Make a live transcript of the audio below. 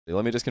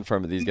Let me just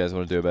confirm that these guys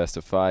want to do a best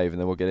of 5, and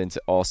then we'll get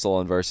into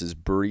Oscillon versus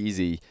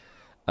Breezi.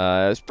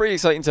 It's pretty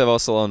exciting to have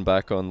Oscillon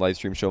back on live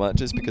stream show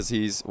matches because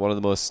he's one of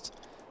the most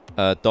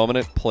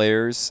dominant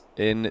players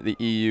in the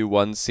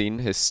EU1 scene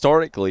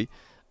historically,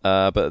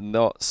 but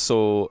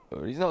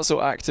he's not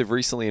so active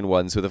recently in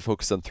ones with a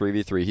focus on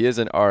 3v3. He is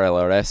in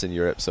RLRS in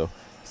Europe, so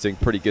he's doing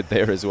pretty good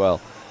there as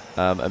well.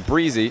 And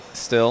Breezi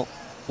still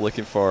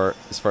looking for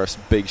his first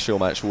big show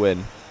match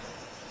win.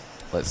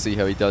 Let's see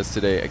how he does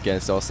today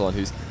against Oscillon,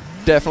 who's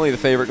definitely the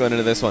favorite going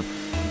into this one.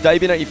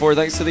 Daiby94,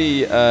 thanks to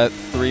the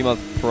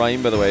 3-month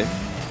Prime, by the way.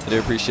 I do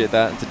appreciate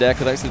that. And to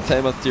Deco, thanks to the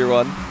 10-month Tier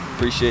 1.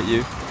 Appreciate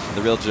you. And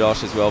the real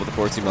Josh as well with the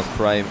 14-month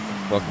Prime.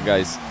 Welcome,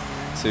 guys,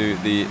 to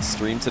the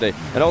stream today.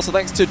 And also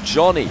thanks to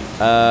Johnny.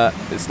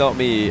 It's not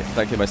me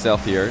thanking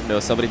myself here.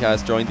 No, somebody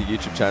has joined the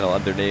YouTube channel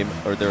and their name,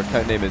 or their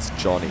account name is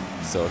Johnny.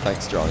 So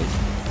thanks, Johnny.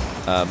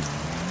 I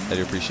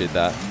do appreciate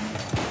that.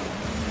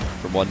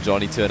 From one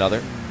Johnny to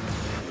another.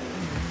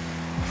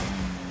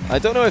 I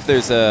don't know if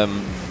there's,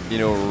 you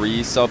know,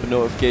 resub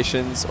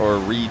notifications or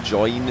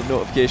rejoin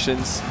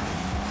notifications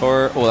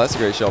for... Oh, that's a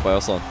great shot by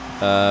Oscillon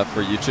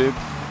for YouTube.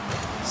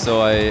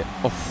 So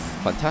oh,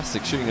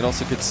 fantastic shooting and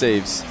also good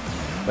saves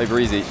by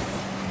Breezi.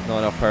 Not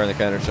enough power in the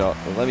counter shot.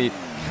 But let me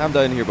calm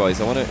down here, boys.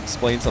 I want to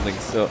explain something.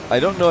 So I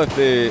don't know if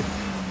they, if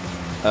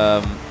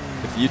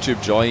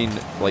YouTube join,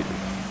 like,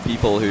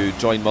 people who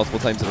join multiple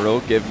times in a row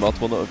give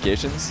multiple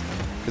notifications.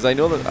 Because I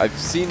know that I've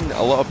seen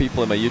a lot of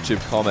people in my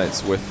YouTube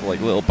comments with like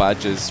little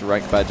badges,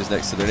 rank badges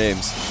next to their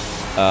names,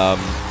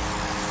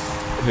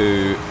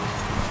 who,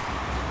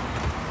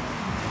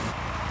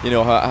 you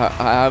know,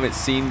 I haven't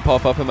seen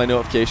pop up in my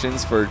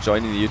notifications for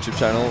joining the YouTube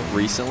channel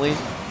recently.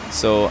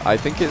 So I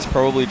think it's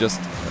probably just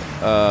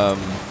a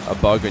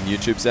bug on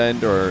YouTube's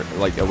end, or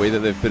like a way that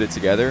they've put it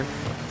together,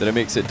 that it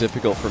makes it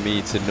difficult for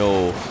me to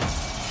know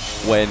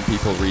when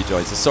people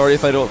rejoin. So sorry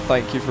if I don't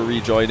thank you for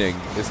rejoining.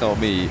 It's not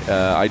me.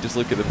 I just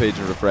look at the page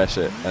and refresh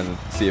it and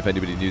see if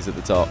anybody new's at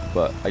the top,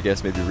 but I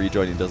guess maybe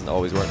rejoining doesn't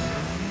always work.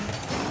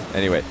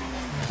 Anyway,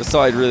 just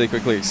thought I'd really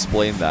quickly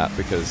explain that,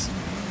 because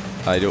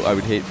I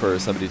would hate for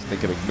somebody to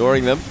think I'm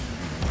ignoring them.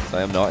 So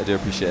I am not. I do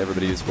appreciate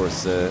everybody who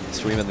supports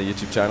stream on the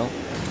YouTube channel.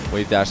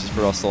 Wave dashes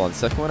for Oscillon.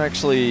 Second one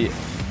actually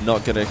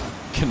not going to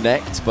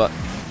connect, but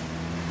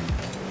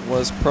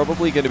was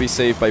probably going to be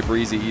saved by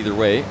Breezi either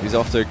way. He's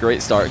off to a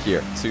great start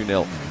here,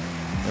 2-0.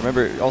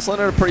 Remember, Oscillon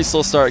had a pretty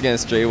slow start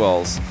against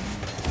J-Walls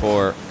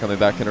before coming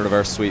back in a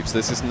reverse sweep, so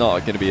this is not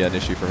going to be an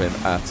issue for him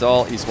at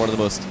all. He's one of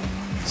the most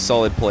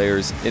solid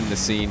players in the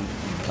scene,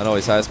 and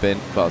always has been.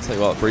 But I'll tell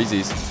you what,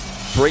 Breezy's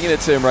bringing it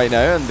to him right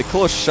now, and the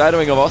close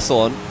shadowing of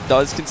Oscillon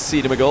does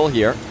concede him a goal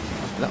here.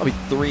 That'll be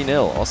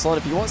 3-0. Oscillon,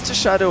 if he wants to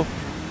shadow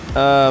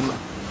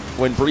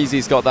when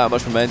Breezy's got that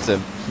much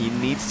momentum, he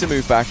needs to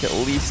move back at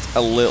least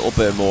a little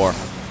bit more,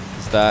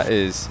 because that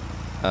is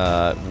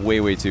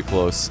way too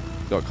close.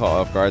 Got caught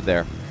off guard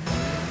there.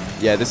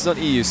 Yeah, this is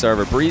on EU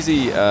server.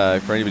 Breezi,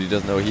 for anybody who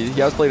doesn't know, he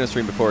has played on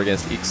stream before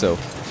against Ixo,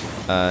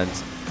 and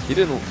he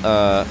didn't,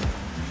 I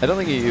don't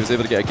think he was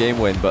able to get a game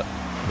win, but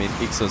I mean,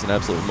 Ixo's an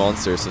absolute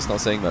monster, so it's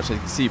not saying much. You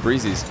can see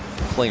Breezy's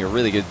playing a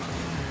really good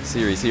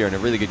series here, and a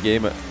really good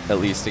game at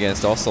least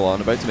against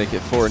Oscillon, about to make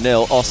it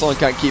 4-0. Oscillon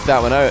can't keep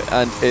that one out,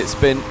 and it's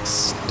been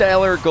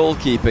stellar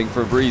goalkeeping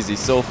for Breezi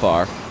so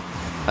far,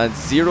 and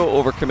 0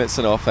 overcommits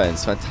in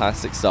offense.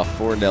 Fantastic stuff,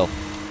 4-0.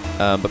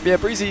 But yeah,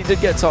 Breezi did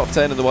get top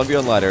 10 in the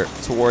 1v1 ladder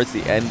towards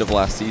the end of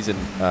last season,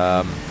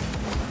 and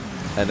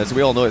as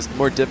we all know, it's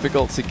more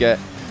difficult to get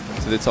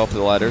to the top of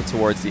the ladder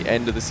towards the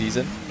end of the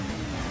season,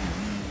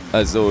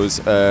 as those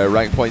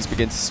rank points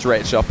begin to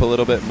stretch up a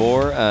little bit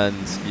more, and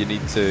you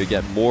need to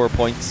get more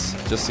points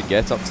just to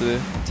get up to the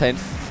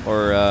 10th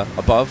or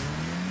above.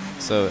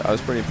 So I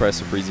was pretty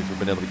impressed with Breezi for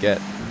being able to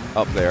get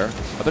up there.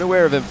 I've been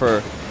aware of him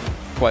for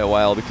quite a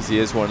while, because he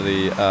is one of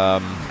the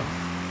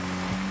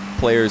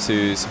players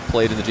who's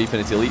played in the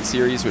Gfinity Elite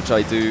Series, which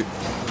I do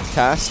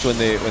cast when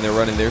they're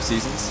running their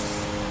seasons.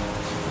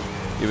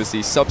 He was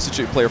the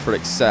substitute player for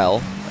Excel,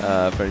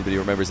 for anybody who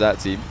remembers that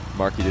team.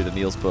 Marky did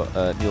Niels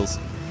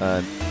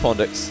and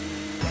Pondix,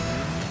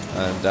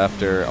 and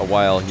after a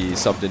while he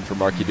subbed in for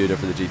Marky Duda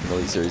for the Gfinity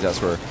Elite Series.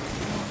 That's where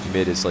he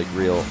made his like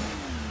real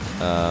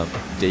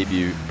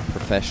debut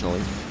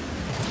professionally.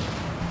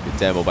 Good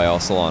demo by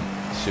Oscillon.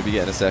 Should be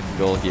getting a second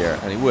goal here,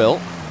 and he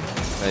will.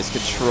 Nice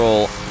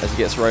control as he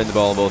gets around the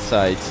ball on both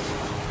sides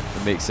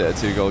and makes it a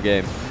 2-goal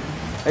game.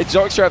 Hey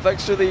Jockstrap,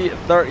 thanks for the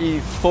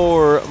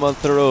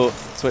 34-month in a row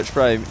Twitch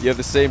Prime. You have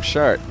the same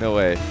shirt? No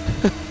way.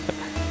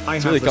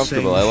 It's really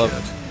comfortable. I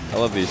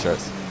love these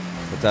shirts.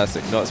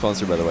 Fantastic. Not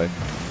sponsored, by the way.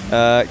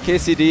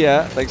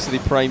 KCD, thanks for the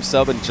Prime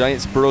sub, and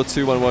Giants Bro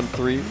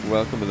 2113,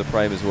 welcome to the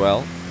Prime as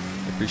well.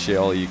 I appreciate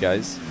all of you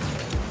guys.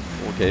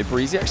 Okay,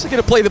 Breezi actually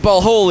going to play the ball.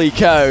 Holy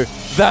cow!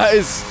 That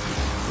is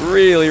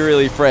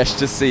really fresh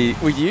to see.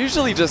 We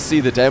usually just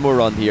see the demo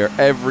run here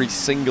every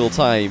single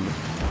time,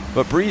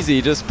 but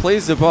Breezi just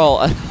plays the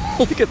ball, and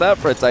look at that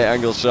for a tight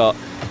angle shot.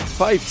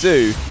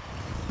 5-2.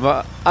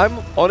 But I'm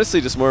honestly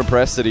just more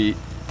impressed that he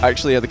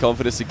actually had the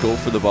confidence to go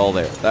for the ball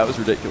there. That was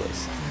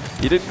ridiculous.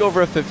 He didn't go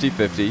for a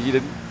 50-50. He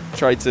didn't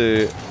tried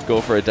to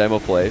go for a demo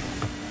play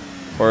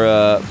or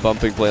a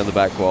bumping play on the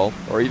back wall,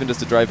 or even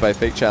just a drive-by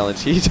fake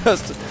challenge, he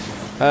just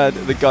had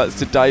the guts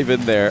to dive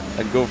in there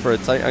and go for a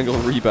tight angle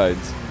rebound.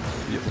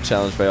 Beautiful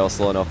challenge by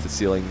Oscillon off the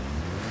ceiling,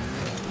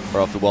 or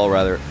off the wall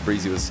rather.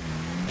 Breezi was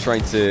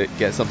trying to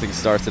get something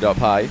started up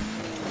high.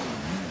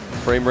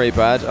 Frame rate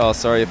bad. Oh,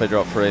 sorry if I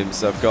drop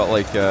frames. I've got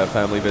like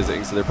family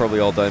visiting, so they're probably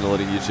all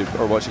downloading YouTube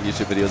or watching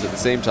YouTube videos at the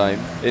same time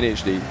in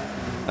HD,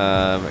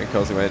 and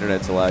causing my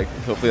internet to lag.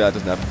 Hopefully that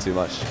doesn't happen too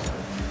much.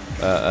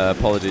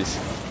 Apologies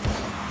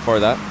for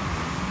that.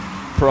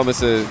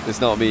 Promise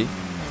it's not me.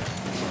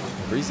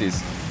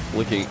 Breezy's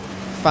looking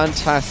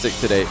fantastic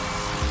today.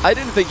 I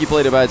didn't think he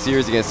played a bad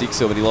series against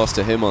Ixo when he lost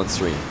to him on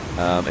stream,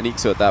 and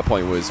Ixo at that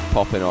point was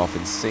popping off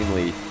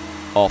insanely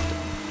often.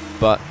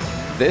 But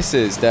this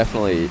is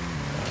definitely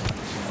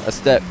a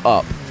step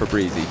up for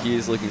Breezi. He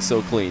is looking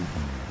so clean,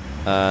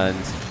 and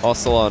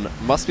Oscillon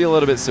must be a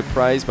little bit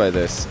surprised by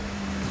this.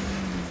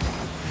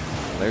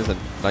 There's a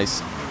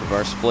nice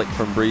reverse flick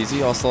from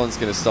Breezi. Oscillon's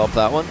going to stop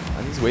that one,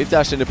 and he's wave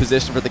dashed into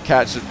position for the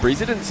catch.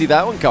 Breezi didn't see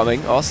that one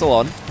coming.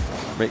 Oscillon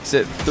makes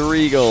it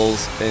 3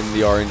 goals in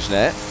the orange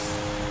net,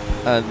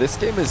 and this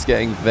game is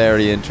getting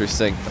very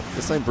interesting.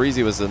 This time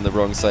Breezi was on the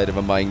wrong side of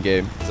a mind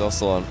game as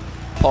Oscillon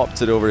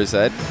popped it over his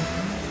head.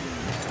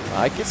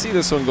 I could see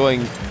this one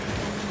going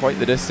quite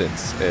the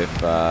distance if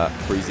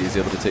Breezi is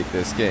able to take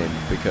this game,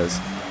 because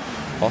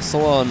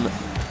Oscillon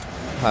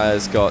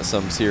has got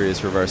some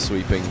serious reverse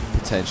sweeping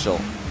potential.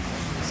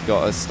 He's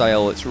got a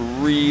style that's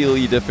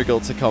really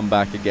difficult to come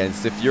back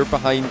against. If you're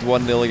behind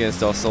 1-0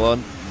 against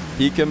Oscillon,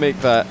 he can make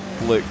that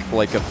look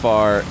like a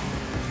far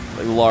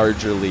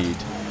larger lead.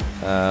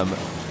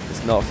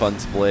 It's not fun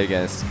to play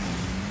against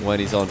when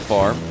he's on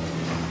form.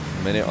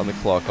 A minute on the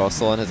clock.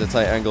 Oscillon has a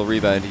tight angle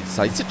rebound. He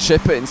decides to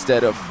chip it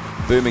instead of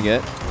booming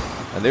it.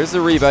 And there's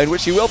the rebound,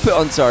 which he will put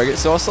on target.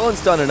 So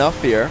Oscillon's done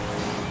enough here.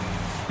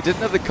 He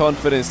didn't have the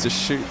confidence to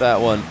shoot that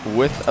one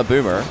with a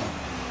boomer,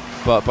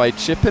 but by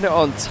chipping it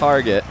on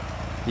target,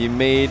 he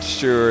made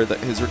sure that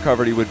his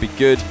recovery would be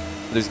good.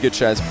 There's a good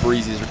chance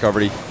Breezy's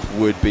recovery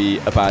would be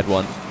a bad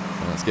one.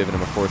 And that's given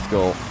him a 4th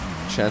goal.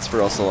 Chance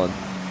for Oscillon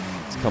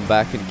to come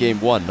back in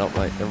game 1.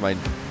 Never mind,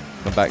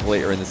 come back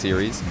later in the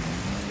series.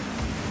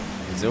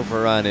 He's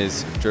overran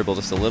his dribble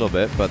just a little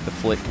bit, but the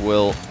flick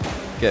will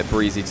get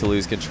Breezi to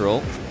lose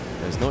control.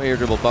 There's no air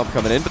dribble bump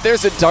coming in, but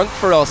there's a dunk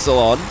for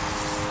Oscillon,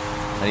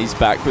 and he's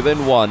back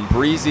within 1.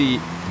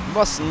 Breezi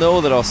must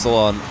know that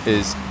Oscillon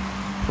is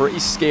pretty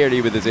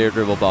scary with his air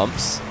dribble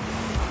bumps.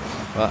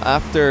 But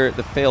after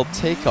the failed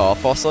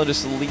takeoff, Oscillon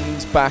just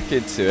leans back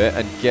into it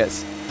and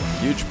gets a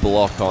huge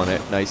block on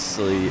it.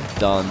 Nicely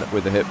done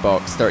with the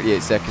hitbox.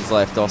 38 seconds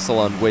left.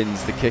 Oscillon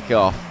wins the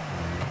kickoff.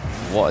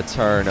 What a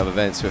turn of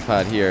events we've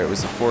had here. It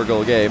was a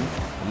 4-goal game.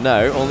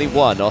 Now, only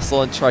 1.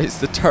 Oscillon tries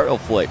the turtle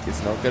flick.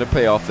 It's not going to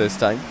pay off this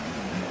time.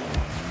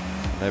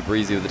 Now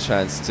Breezi with a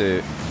chance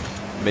to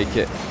make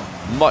it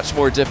much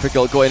more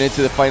difficult going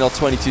into the final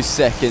 22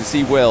 seconds.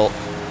 He will.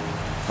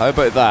 How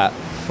about that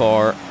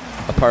for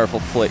a powerful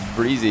flick?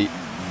 Breezi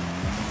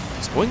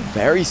is going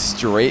very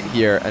straight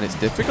here, and it's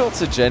difficult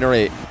to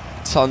generate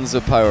tons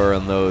of power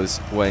on those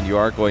when you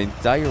are going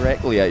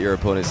directly at your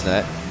opponent's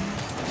net.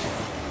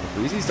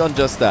 Breezy's done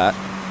just that,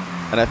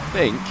 and I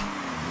think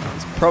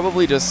he's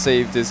probably just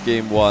saved his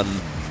game 1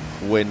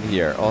 win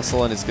here.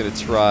 Oscillon is going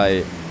to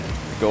try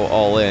to go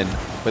all in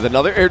with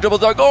another air dribble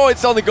dunk. Oh,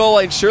 it's on the goal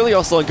line. Surely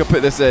Oscillon can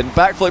put this in.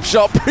 Backflip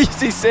shot.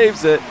 Breezi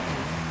saves it.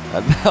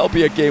 And that'll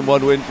be a game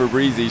 1 win for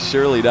Breezi,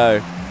 surely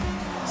now.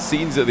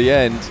 Scenes at the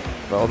end.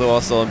 But although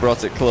Oscillon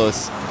brought it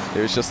close,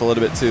 it was just a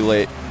little bit too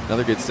late.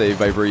 Another good save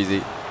by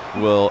Breezi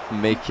will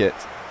make it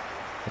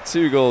a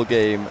 2-goal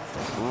game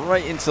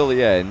right until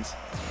the end.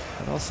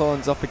 And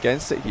Oscillon's up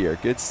against it here.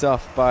 Good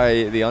stuff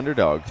by the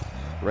underdog.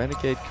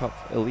 Renegade Cup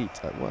Elite.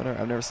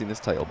 I've never seen this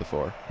title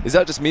before. Is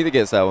that just me that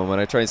gets that one? When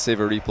I try and save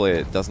a replay,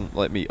 it doesn't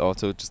let me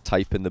auto just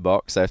type in the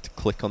box. I have to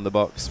click on the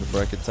box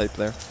before I can type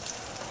there.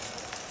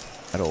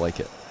 I don't like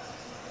it.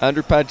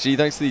 Andrew Pad G,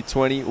 thanks to the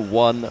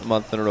 21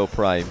 month in a row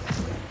prime.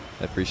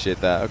 I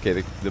appreciate that.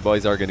 Okay, the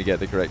boys are going to get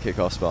the correct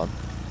kickoff spawn.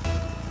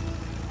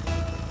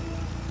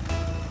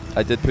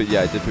 I did put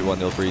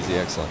 1-0 Breezi.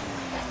 Excellent.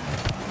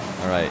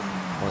 Alright,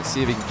 let's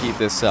see if he can keep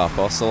this up.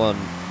 Oscillon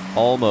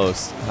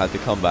almost had the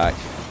comeback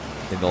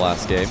in the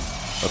last game,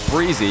 but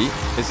Breezi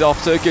is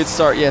off to a good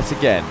start yet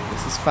again.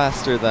 This is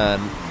faster than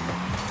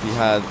he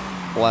had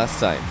last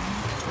time.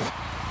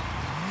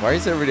 Why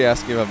is everybody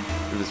asking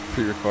if it was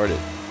pre-recorded?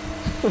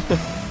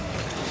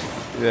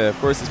 Yeah, of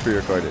course it's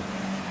pre-recorded.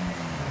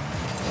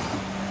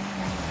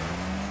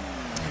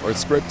 Or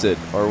scripted,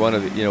 or one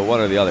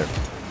or the other.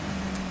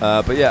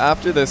 But yeah,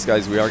 after this,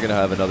 guys, we are going to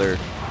have another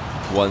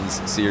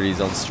ones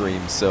series on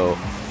stream, so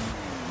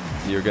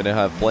you're going to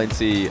have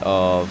plenty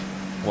of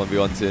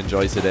 1v1 to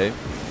enjoy today.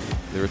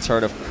 The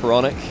return of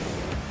Chronic,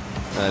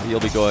 and he'll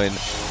be going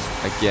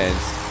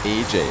against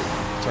AJ.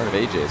 Return of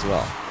AJ as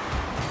well.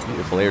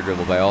 Beautiful air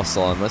dribble by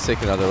Oscillon. Let's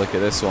take another look at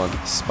this one.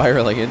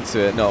 Spiraling into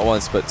it, not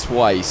once but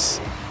twice.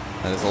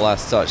 And as the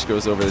last touch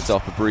goes over the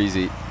top of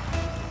Breezi,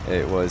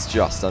 it was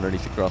just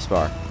underneath the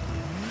crossbar.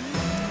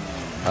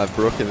 I've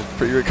broken the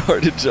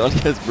pre-recorded. Johnny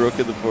has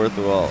broken the fourth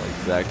wall.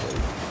 Exactly.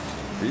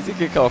 Breezy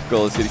kickoff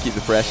goal is going to keep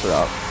the pressure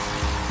up.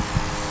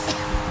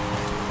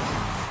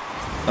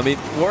 I mean,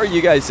 what are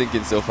you guys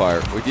thinking so far?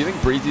 Do you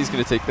think Breezy's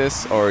going to take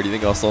this, or do you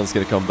think Oscillon's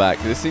going to come back?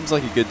 This seems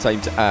like a good time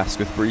to ask,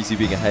 with Breezy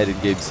being ahead in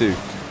game 2.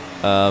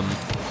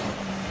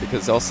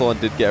 Because Oscillon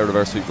did get a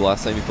reverse sweep the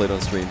last time he played on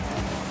stream.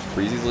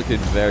 Breezy's looking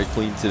very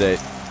clean today.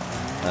 It's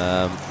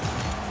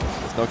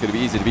not going to be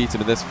easy to beat him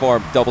in this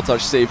form. Double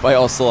touch save by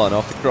Oscillon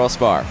off the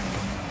crossbar.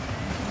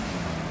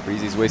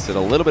 Breezy's wasted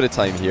a little bit of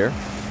time here.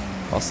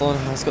 Oscillon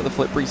has got the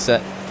flip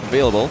reset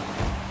available.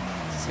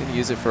 He's going to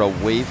use it for a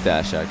wave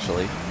dash,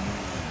 actually.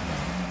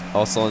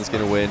 Oscillon's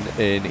going to win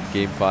in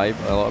game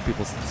 5. A lot of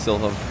people still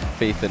have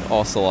faith in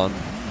Oscillon.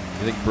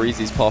 I think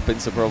Breezy's popping,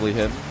 so probably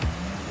him.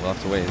 We'll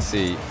have to wait and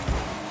see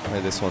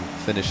how this one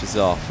finishes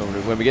off.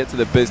 And when we get to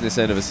the business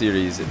end of a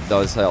series, it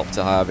does help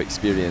to have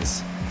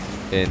experience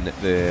in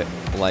the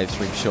live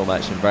stream show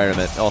match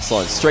environment.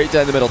 Oscillon straight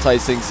down the middle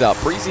ties things up.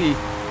 Breezy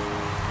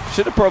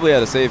should have probably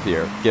had a save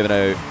here, given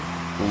how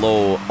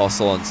low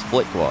Oscillon's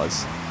flick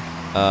was.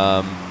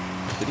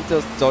 Did he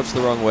dodge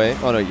the wrong way?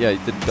 Oh no, yeah, he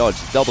didn't dodge.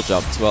 He double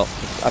jumped. Well,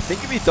 I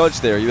think if he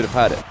dodged there, he would have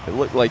had it. It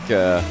looked like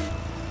a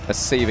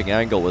saving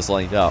angle was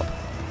lined up.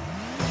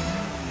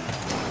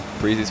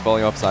 Breezy's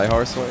falling off his high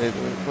horse.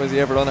 Was he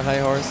ever on a high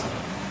horse?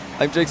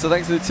 I'm Jake, so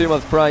thanks for the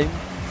 2-month prime.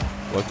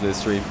 Welcome to the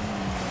stream.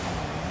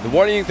 The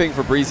worrying thing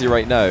for Breezy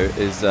right now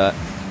is that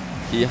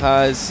he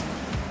has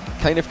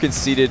kind of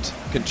conceded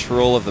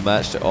control of the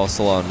match to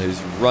Oscillon,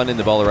 who's running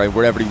the ball around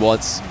wherever he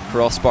wants.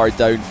 Crossbar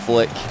down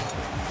flick.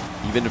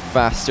 Even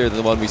faster than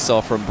the one we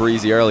saw from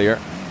Breezy earlier.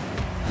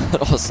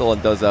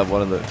 Oscillon does have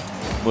one of the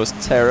most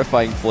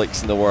terrifying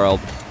flicks in the world,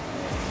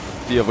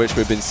 a few of which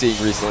we've been seeing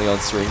recently on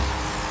stream.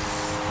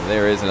 And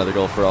there is another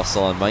goal for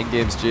Oscillon. Mind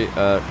Games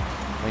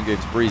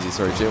Breezy,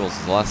 sorry, J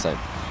was the last time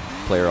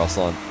player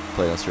Oscillon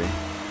played on stream.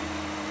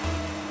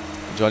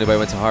 Johnny Boy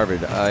went to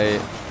Harvard. I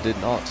did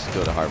not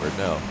go to Harvard,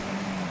 no.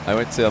 I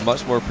went to a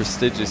much more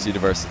prestigious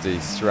university,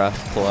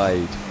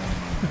 Strathclyde.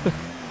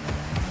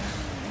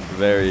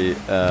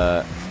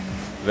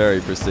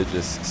 Very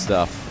prestigious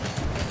stuff.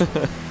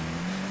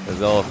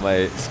 As all of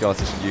my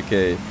Scottish and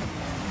UK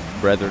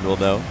brethren will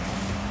know.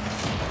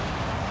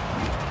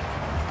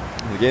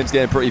 The game's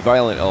getting pretty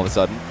violent all of a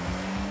sudden.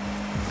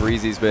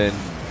 Breezy's been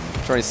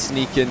trying to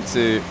sneak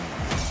into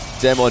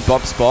demo and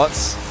bump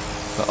spots,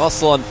 but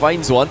Oscillon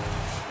finds one.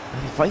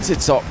 And he finds the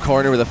top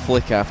corner with a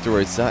flick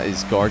afterwards. That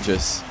is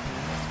gorgeous.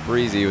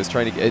 Breezy was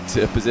trying to get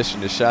into a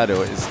position to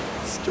shadow. It is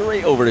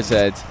straight over his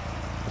head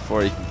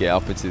before he can get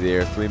up into the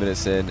air. 3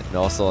 minutes in, and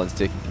Oscillon's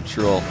taking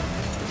control.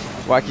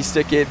 Wacky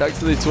Stick 8, thanks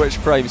to the Twitch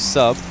Prime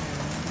sub.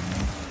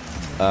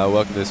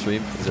 Welcome to the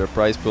stream. Is there a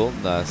prize pool?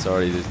 Nah,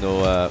 sorry, there's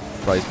no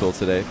prize pool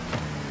today.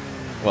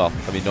 Well,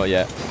 I mean, not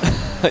yet.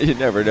 You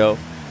never know,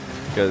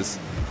 because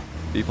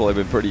people have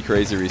been pretty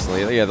crazy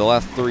recently. Yeah, the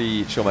last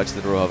 3 show matches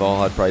in a row have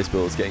all had prize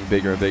pools, getting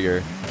bigger and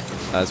bigger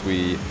as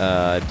we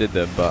did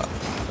them. But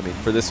I mean,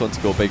 for this one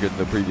to go bigger than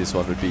the previous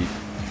one would be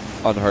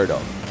unheard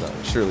of. No,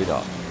 surely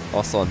not.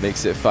 Oscillon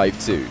makes it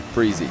 5-2.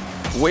 Breezy,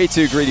 way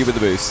too greedy with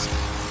the boost.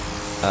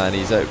 And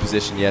he's out of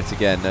position yet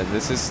again. Now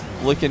this is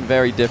looking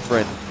very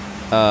different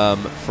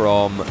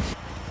from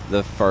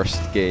the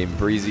first game.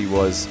 Breezy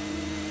was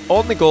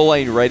on the goal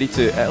line, ready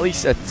to at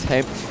least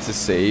attempt to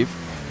save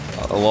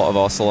a lot of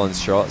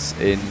Oscillon's shots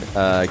in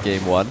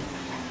game 1.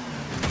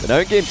 But now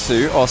in game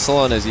 2,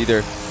 Oscillon has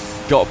either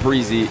got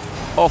Breezy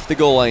off the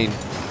goal line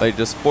by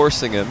just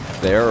forcing him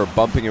there, or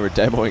bumping him or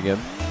demoing him,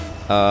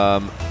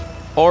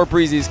 or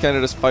Breezy's kind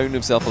of just found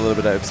himself a little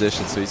bit out of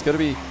position, so he's got to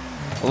be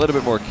a little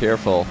bit more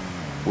careful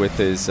with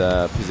his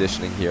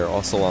positioning here.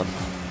 Oscillon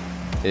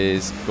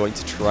is going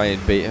to try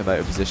and bait him out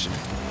of position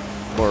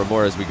more and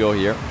more as we go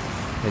here.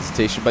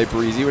 Hesitation by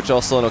Breezy, which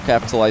Oscillon will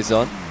capitalize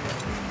on.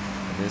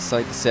 And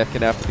inside the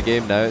second half of the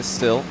game now, it's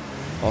still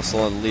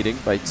Oscillon leading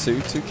by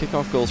 2. 2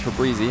 kickoff goals for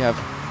Breezy have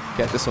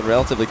kept this one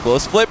relatively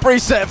close. Flip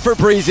reset for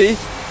Breezy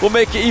will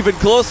make it even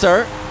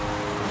closer.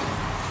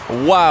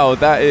 Wow,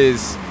 that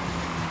is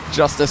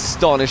just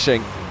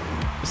astonishing.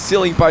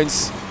 Ceiling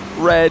bounce,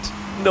 red,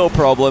 no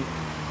problem.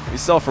 We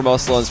saw from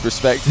Oscillon's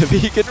perspective,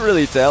 he couldn't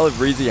really tell if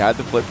Breezy had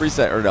the flip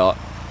reset or not.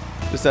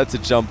 Just had to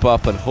jump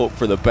up and hope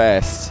for the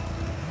best.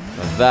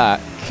 And that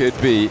could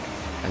be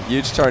a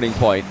huge turning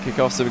point.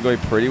 Kickoffs have been going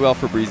pretty well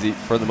for Breezy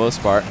for the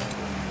most part.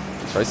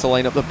 Tries to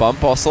line up the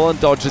bump. Oscillon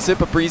dodges it,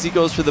 but Breezy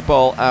goes for the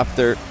ball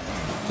after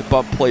the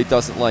bump play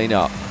doesn't line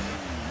up.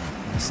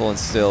 Oscillon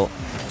still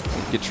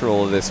in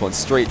control of this one.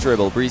 Straight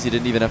dribble. Breezy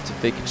didn't even have to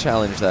fake a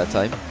challenge that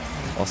time.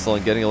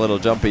 Oscillon getting a little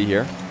jumpy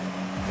here.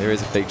 There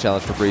is a fake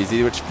challenge for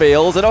Breezy, which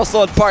fails, and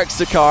Oscillon parks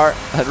the car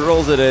and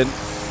rolls it in.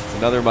 It's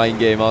another mind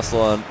game.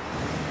 Oscillon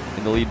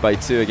in the lead by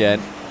 2 again.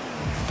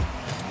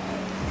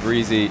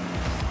 Breezy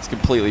is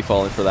completely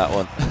falling for that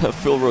one. A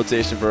full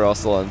rotation for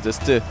Oscillon,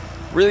 just to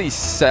really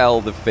sell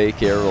the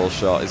fake air roll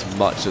shot as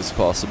much as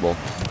possible.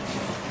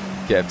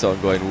 Kept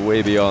on going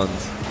way beyond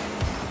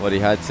what he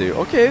had to.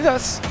 Okay,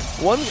 that's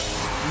one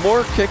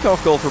more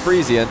kickoff goal for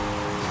Breezi, and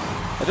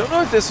I don't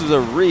know if this was a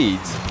read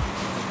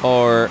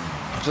or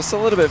just a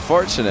little bit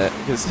fortunate,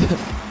 because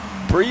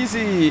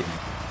Breezi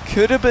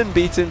could have been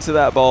beaten to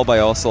that ball by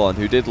Oscillon,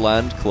 who did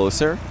land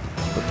closer,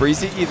 but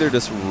Breezi either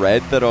just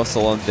read that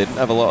Oscillon didn't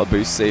have a lot of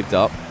boost saved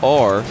up,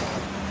 or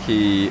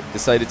he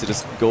decided to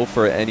just go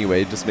for it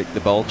anyway, just make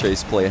the ball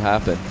chase play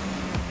happen.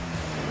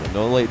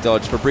 No late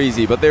dodge for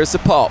Breezi, but there's a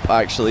pop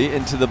actually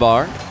into the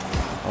bar.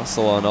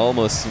 Oscillon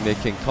almost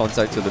making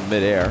contact with the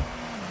mid-air.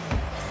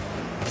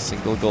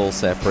 Single goal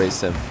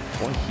separates him.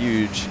 What a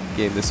huge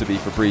game this would be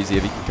for Breezi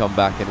if he can come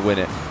back and win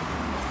it.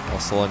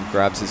 Oscillon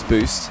grabs his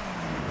boost.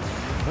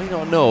 You might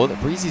not know that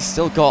Breezy's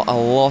still got a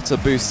lot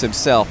of boost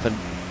himself, and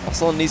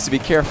Oscillon needs to be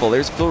careful.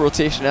 There's full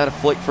rotation and a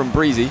flick from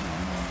Breezi.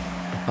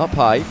 Up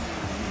high.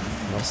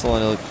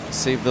 Oscillon will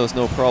save those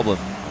no problem.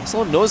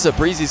 Oscillon knows that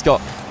Breezy's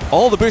got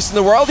all the boost in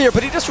the world here,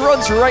 but he just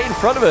runs right in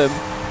front of him.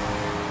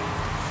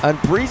 And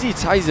Breezi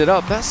ties it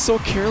up. That's so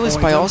careless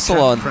by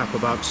Oscillon. Crap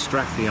about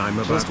Strathy. I'm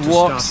about just to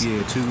walks start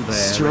year 2 there.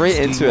 straight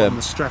into him.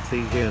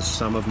 Strathy, here's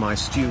some of my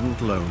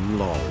student loan,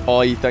 lol.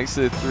 Oh, thanks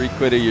to the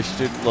 £3 of your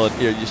student loan.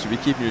 Here, you should be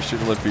keeping your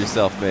student loan for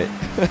yourself, mate.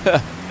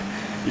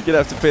 You're gonna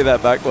have to pay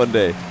that back one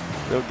day.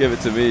 Don't give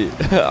it to me.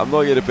 I'm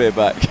not gonna pay it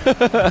back.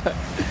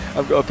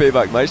 I've got to pay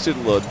back my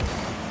student loan.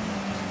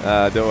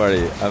 Don't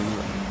worry.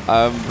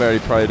 I'm very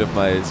proud of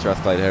my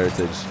Strathclyde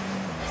heritage.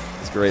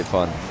 It's great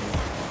fun.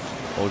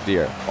 Oh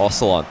dear.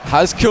 Oscillon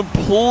has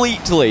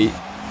completely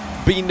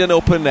beamed an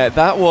open net.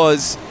 That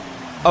was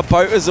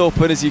about as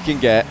open as you can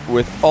get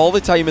with all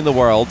the time in the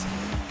world.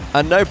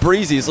 And now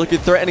Breezi is looking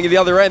threatening at the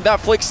other end. That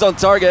flicks on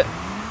target.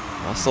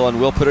 Oscillon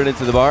will put it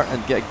into the bar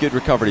and get a good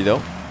recovery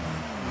though.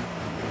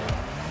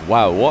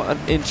 Wow, what an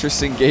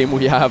interesting game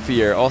we have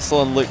here.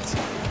 Oscillon looked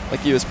like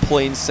he was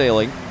plain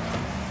sailing.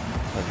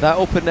 And that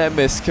open net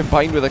miss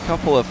combined with a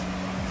couple of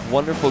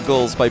wonderful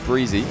goals by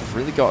Breezi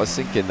really got us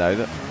thinking now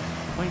that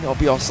might not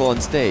be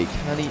Oscillon's day.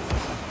 Can he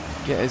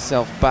get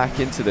himself back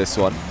into this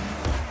one?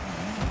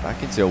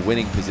 Back into a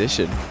winning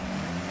position.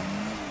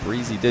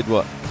 Breezi did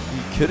what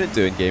he couldn't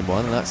do in game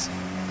 1, and that's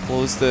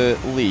close the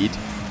lead.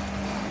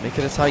 Make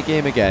it a tie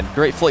game again.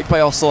 Great flick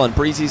by Oscillon.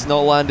 Breezy's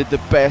not landed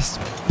the best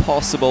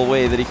possible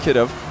way that he could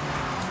have.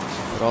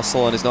 But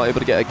Oscillon is not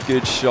able to get a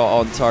good shot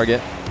on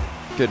target.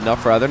 Good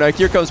enough, rather. Now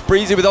here comes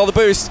Breezi with all the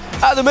boost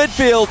at the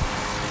midfield.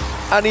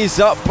 And he's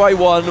up by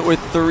 1 with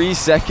 3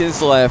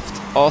 seconds left.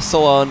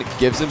 Oscillon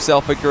gives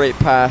himself a great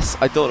pass.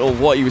 I don't know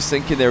what he was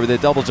thinking there with a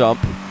double jump,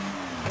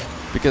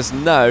 because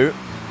now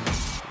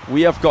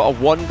we have got a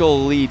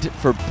 1-goal lead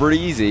for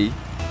Breezi,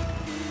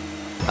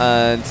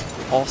 and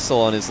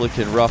Oscillon is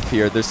looking rough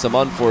here. There's some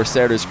unforced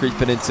errors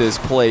creeping into his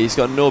play. He's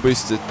got no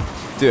boost to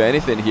do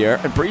anything here,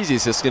 and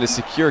Breezy's just going to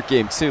secure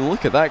game 2.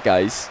 Look at that,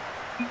 guys.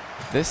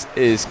 This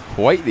is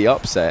quite the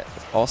upset.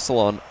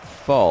 Oscillon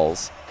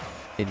falls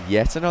in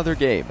yet another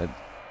game, and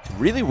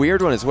really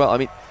weird one as well. I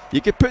mean, you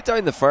could put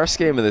down the first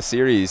game of the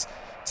series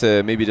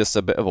to maybe just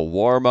a bit of a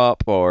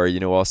warm-up, or, you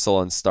know,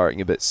 Oscillon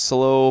starting a bit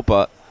slow,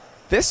 but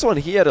this one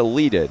he had a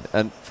lead in,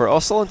 and for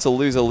Oscillon to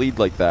lose a lead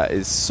like that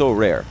is so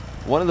rare.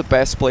 One of the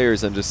best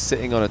players and just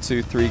sitting on a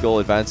 2-3 goal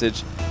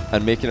advantage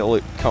and making it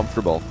look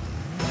comfortable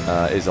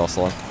is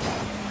Oscillon.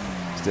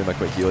 Just doing my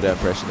quick Yoda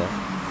impression there.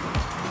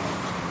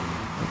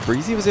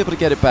 Breezi was able to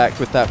get it back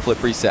with that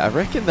flip reset. I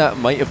reckon that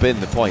might have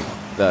been the point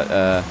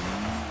that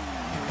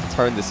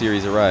turned the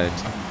series around.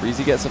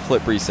 Breezi gets a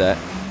flip reset,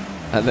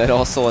 and then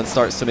Oscillon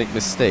starts to make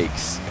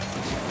mistakes.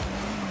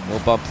 No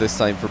bump this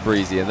time for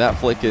Breezi, and that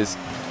flick is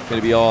going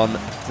to be on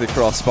to the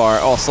crossbar.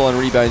 Oscillon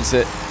rebounds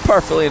it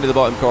perfectly into the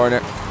bottom corner.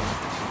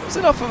 It was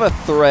enough of a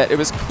threat. It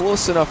was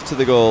close enough to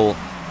the goal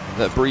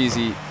that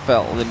Breezi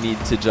felt the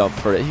need to jump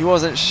for it. He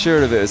wasn't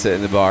sure if it was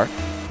hitting the bar.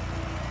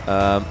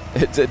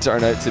 It did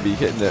turn out to be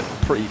hitting it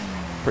pretty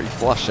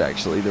flush,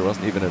 actually. There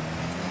wasn't even an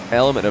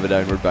element of a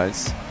downward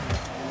bounce.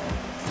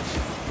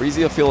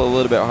 Breezi will feel a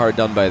little bit hard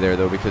done by there,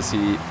 though, because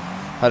he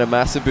had a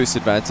massive boost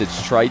advantage,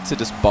 tried to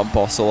just bump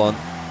Oscillon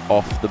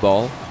off the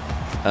ball,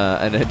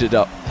 and ended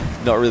up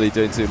not really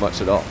doing too much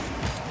at all.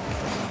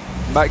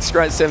 Max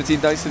Grant 17,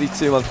 thanks for the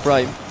 2-month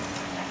prime.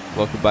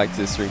 Welcome back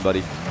to the stream,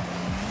 buddy.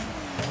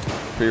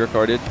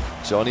 Pre-recorded.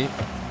 Johnny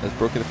has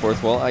broken the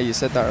 4th wall. Ah, you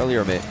said that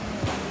earlier, mate.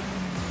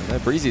 And now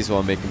Breezy's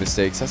one making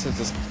mistakes. That's a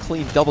just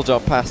clean double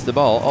jump past the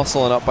ball.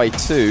 Oscillon up by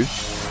 2.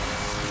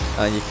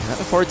 And you can't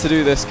afford to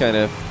do this kind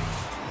of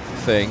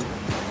thing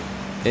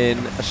in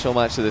a show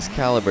match of this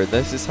caliber.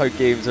 This is how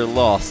games are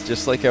lost,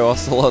 just like how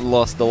Oscillon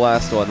lost the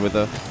last one with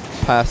a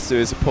pass to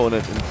his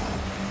opponent in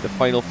the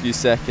final few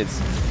seconds.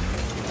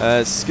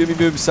 Scooby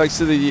Boom, thanks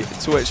to the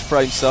Twitch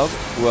Prime sub.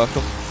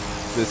 Welcome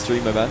to the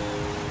stream, my man.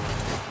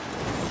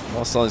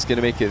 Oscillon's going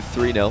to make it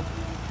 3-0.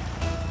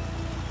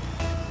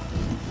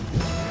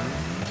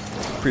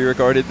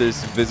 Pre-recorded,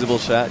 there's visible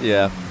chat.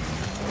 Yeah,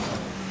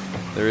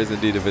 there is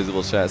indeed a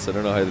visible chat, so I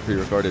don't know how the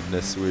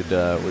pre-recordedness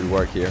would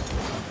work here.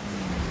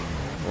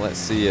 Let's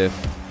see if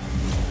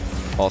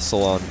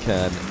Oscillon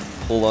can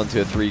hold on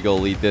to a 3-goal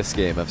lead this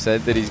game. I've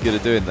said that he's good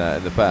at doing that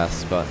in the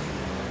past, but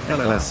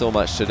not so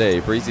much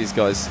today. Breezy's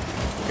got his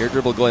Air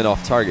dribble going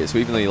off target, so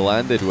even though he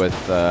landed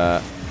with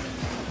the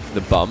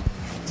bump,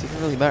 it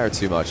didn't really matter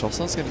too much.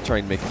 Oscillon's going to try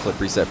and make a flip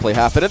reset play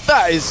happen, and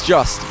that is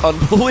just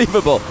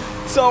unbelievable.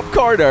 Top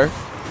corner,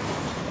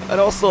 and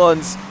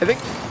Oscillon's, I think,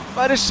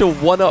 managed to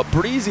one-up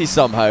Breezi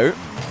somehow.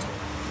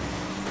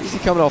 Breezi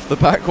coming off the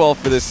back wall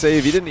for this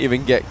save. He didn't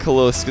even get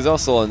close because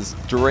Oscillon's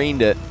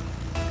drained it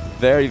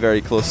very,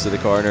 very close to the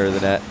corner of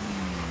the net.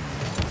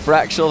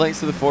 Fractional, thanks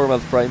to the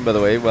 4-month Prime, by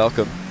the way.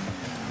 Welcome.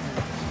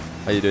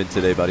 How you doing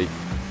today, buddy?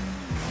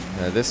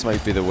 This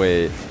might be the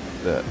way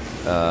that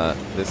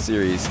this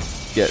series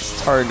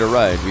gets turned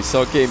around. We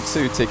saw Game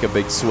 2 take a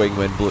big swing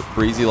when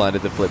Breezi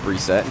landed the flip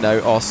reset. Now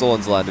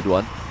Oscillon's landed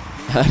one.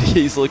 And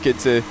he's looking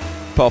to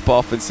pop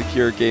off and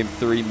secure Game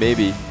 3,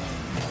 maybe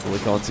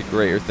look on to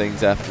greater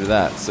things after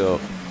that. So,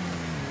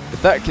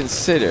 with that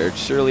considered,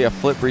 surely a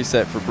flip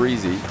reset for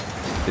Breezi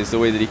is the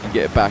way that he can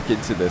get back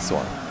into this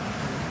one.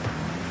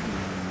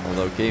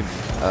 Although Game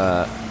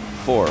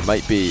 4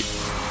 might be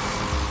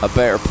a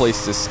better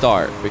place to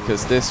start,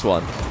 because this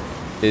one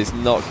is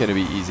not going to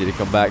be easy to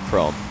come back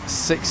from.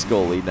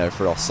 6-goal lead now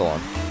for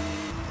Oscillon,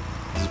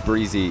 as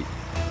Breezi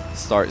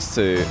starts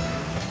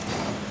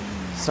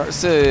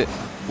to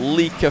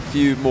leak a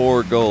few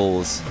more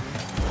goals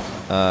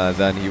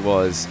than he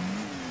was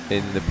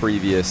in the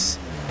previous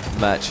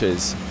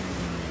matches.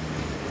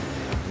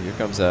 Here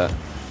comes a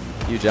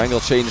huge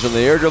angle change on the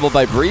air dribble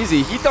by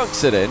Breezi. He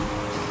dunks it in,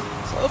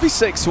 so it'll be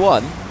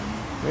 6-1.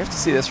 We have to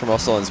see this from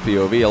Oscillon's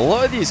POV. A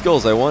lot of these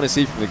goals I want to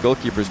see from the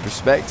goalkeeper's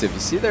perspective.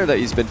 You see there that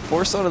he's been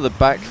forced onto the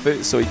back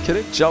foot, so he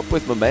couldn't jump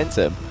with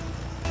momentum.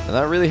 And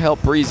that really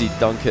helped Breezi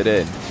dunk it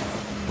in.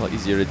 A lot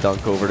easier to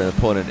dunk over an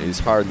opponent who's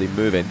hardly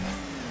moving.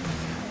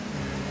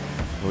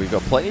 But we've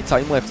got plenty of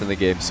time left in the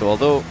game, so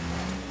although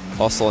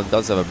Oscillon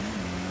does have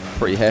a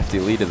pretty hefty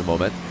lead at the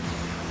moment,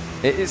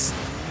 it is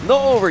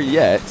not over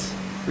yet.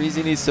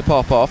 Breezi needs to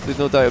pop off, there's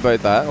no doubt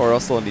about that, or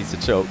Oscillon needs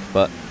to choke,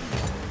 but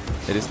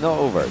it is not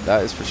over,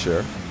 that is for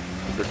sure.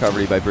 Good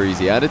recovery by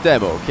Breezi, and a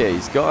demo. Okay,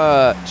 he's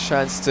got a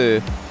chance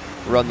to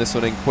run this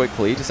one in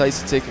quickly.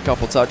 Decides to take a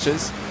couple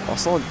touches.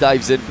 Oscillon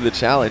dives in for the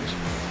challenge.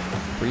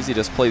 Breezi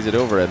just plays it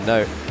over him.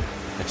 Now,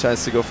 a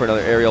chance to go for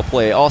another aerial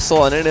play.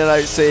 Oscillon in and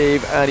out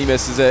save, and he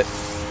misses it.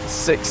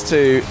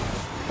 6-2,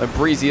 and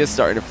Breezi is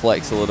starting to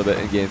flex a little bit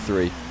in Game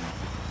 3.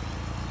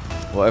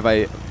 What if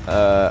I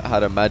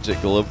had a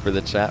magic globe for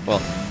the chat? Well,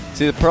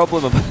 see, the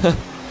problem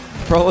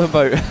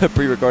about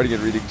pre-recording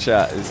and reading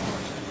chat is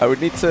I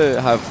would need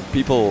to have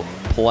people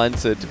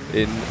planted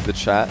in the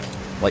chat,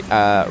 like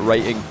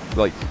writing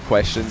like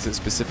questions at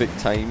specific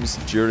times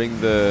during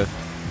the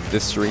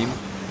stream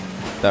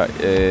that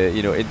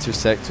you know,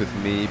 intersect with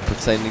me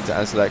pretending to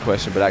answer that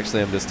question, but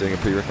actually I'm just doing a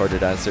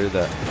pre-recorded answer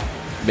that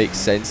makes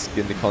sense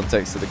in the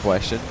context of the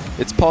question.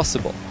 It's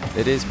possible.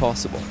 It is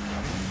possible.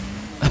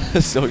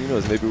 So who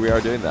knows, maybe we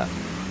are doing that.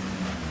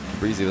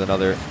 Breezi with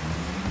another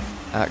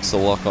axle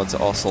lock onto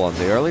Oscillon.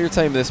 The earlier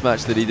time in this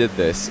match that he did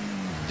this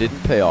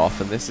didn't pay off,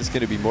 and this is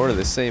going to be more of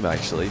the same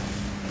actually.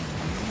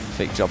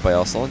 Fake jump by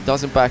Oscillon.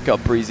 Doesn't back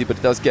up Breezi, but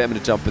it does get him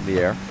to jump in the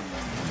air.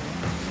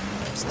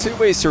 There's two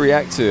ways to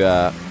react to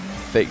a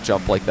fake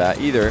jump like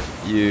that. Either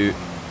you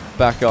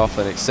back off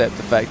and accept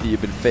the fact that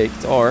you've been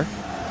faked, or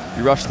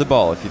you rush the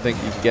ball if you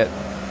think you can get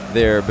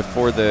there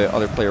before the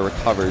other player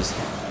recovers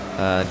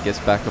and gets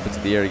back up into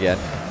the air again.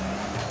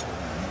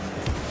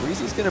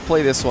 Breezy's going to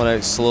play this one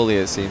out slowly,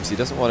 it seems. He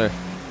doesn't want to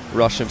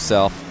rush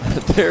himself.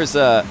 There's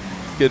a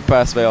good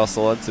pass by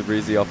Oscillon to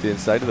Breezi off the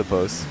inside of the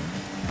post.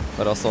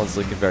 But Oscillon's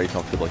looking very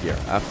comfortable here.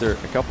 After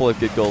a couple of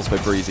good goals by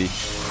Breezi,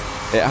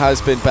 it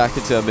has been back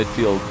into a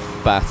midfield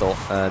battle.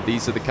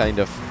 These are the kind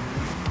of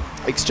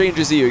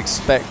exchanges that you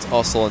expect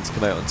Oscillon to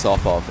come out on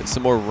top of. It's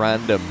some more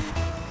random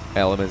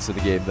elements of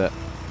the game that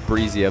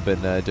Breezi have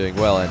been doing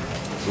well in.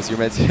 Because you're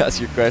meant to ask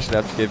your question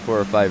after game 4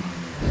 or 5.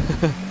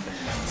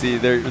 See,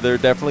 they're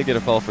definitely going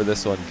to fall for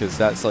this one, because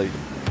that's like,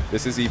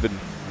 this is even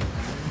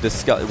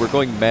we're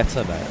going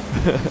meta now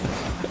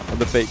on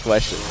the fake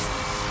questions.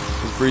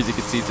 As Breezi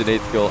concedes an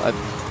 8th goal. I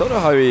don't know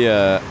how he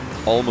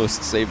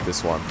almost saved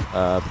this one,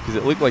 because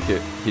it looked like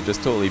he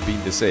just totally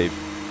beamed the save,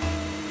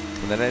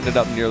 and then ended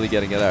up nearly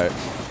getting it out.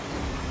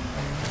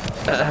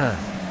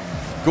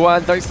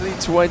 Guan, thanks to the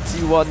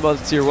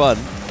 21-month tier 1.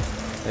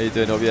 How you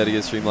doing? Hope you had a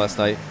good stream last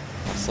night.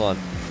 Excellent.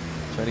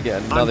 Trying to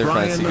get another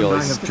fancy goal.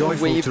 He's going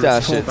to wave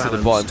dash it to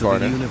the bottom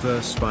corner.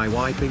 By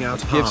wiping out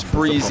gives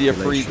Breezi a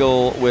free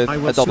goal with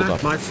a double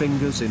dunk. My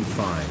fingers in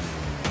 5,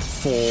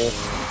 4,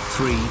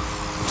 3,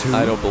 2.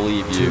 I don't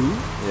believe you.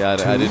 Yeah,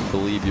 I didn't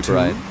believe you,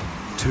 Brian.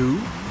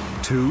 2,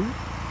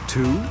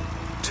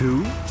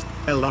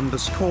 L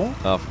underscore.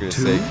 Oh, for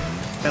goodness sake.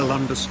 L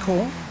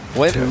underscore.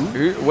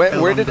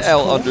 Where did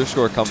L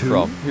underscore come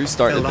from? Who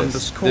started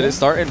this? Did it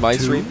start in my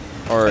stream?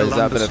 Or has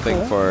that been a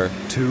thing for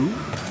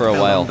a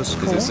while?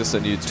 Because it's just a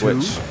new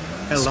Twitch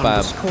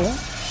spam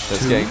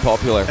that's getting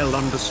popular.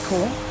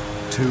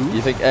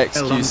 You think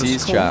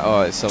XQC's chat?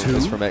 Oh, it's from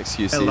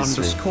XQC's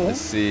stream.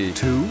 Let's see.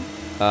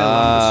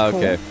 Ah,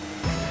 okay.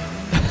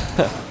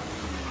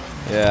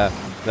 Yeah,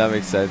 that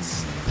makes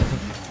sense.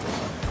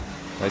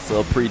 Nice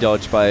little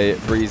pre-dodge by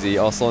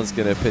Breezi. Oscillon's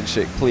going to pinch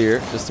it clear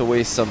just to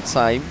waste some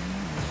time.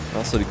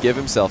 Also to give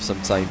himself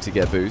some time to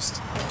get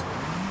boost.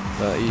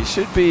 But he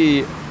should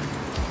be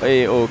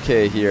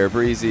A-okay here.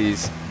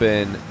 Breezy's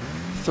been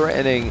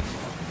threatening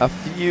a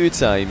few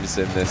times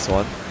in this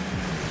one,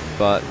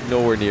 but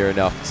nowhere near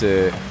enough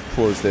to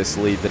close this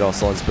lead that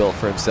Oscillon's built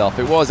for himself.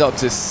 It was up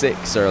to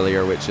 6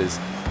 earlier, which is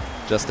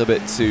just a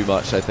bit too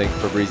much, I think,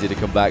 for Breezi to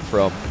come back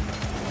from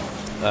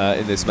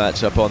in this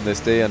matchup on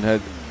this day,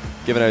 and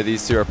given how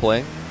these two are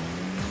playing.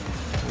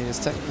 I mean, it's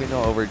technically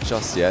not over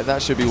just yet.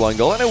 That should be one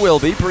goal, and it will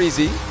be.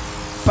 Breezi,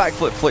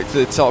 backflip flick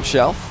to the top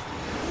shelf.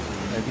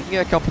 And if you can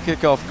get a couple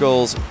kickoff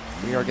goals,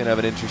 we are going to have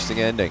an interesting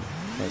ending.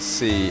 Let's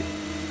see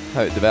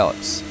how it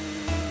develops.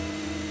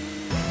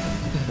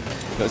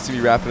 Got to be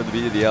rapping at the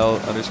BDL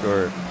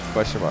 _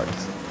 question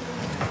marks.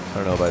 I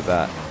don't know about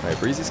that. Alright,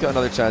 Breezy's got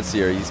another chance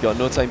here. He's got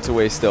no time to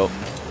waste though.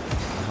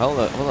 Hold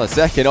on a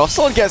second.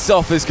 Oscillon gets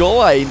off his goal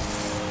line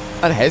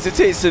and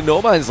hesitates in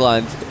no man's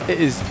land. It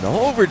is not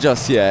over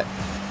just yet.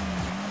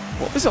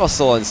 What was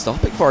Oscillon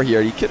stopping for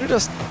here? He could have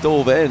just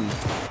dove in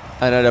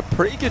and had a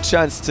pretty good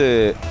chance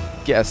to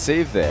get a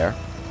save there.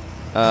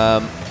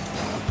 But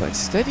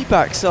instead he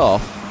backs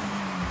off.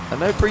 And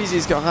now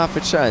Breezy's got half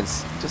a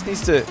chance. Just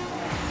needs to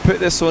put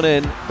this one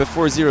in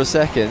before 0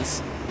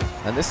 seconds.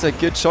 And this is a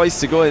good choice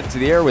to go into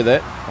the air with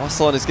it.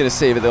 Oscillon is going to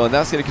save it though, and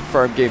that's going to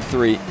confirm game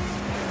 3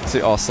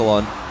 to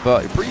Oscillon.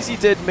 But Breezi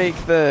did make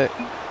the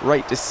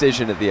right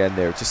decision at the end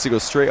there, just to go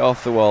straight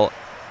off the wall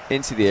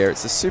into the air.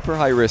 It's a super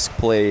high risk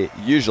play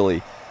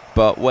usually,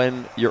 but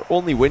when your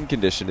only win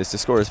condition is to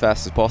score as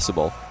fast as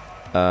possible,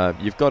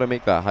 you've got to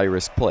make that high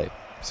risk play.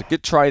 It's a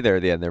good try there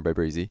at the end there by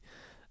Breezi,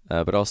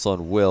 but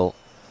Oscillon will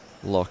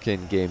lock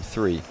in game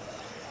 3.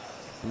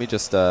 Let me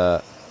just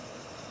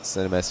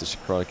send a message to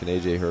Chronic and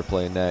AJ who are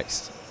playing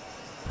next.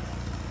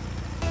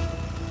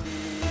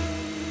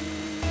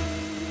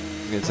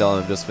 I'm going to tell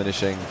him I'm just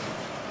finishing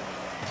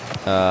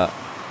I'm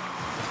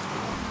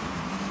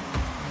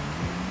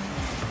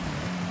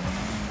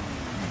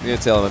going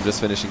to tell him I'm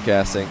just finishing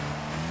casting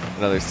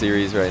another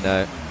series right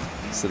now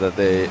so that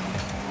they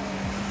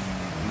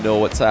know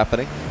what's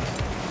happening.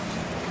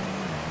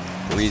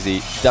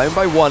 Breezi down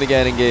by 1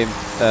 again in game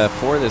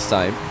 4 this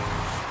time.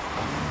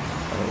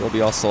 It will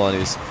be Oscillon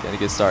who's getting a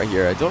good start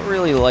here. I don't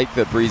really like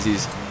that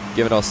Breezy's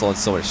giving Oscillon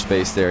so much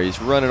space there.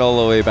 He's running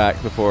all the way back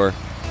before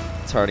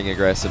turning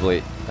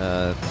aggressively.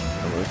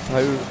 With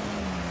how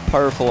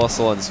powerful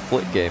Oscillon's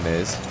flick game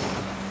is,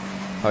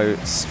 how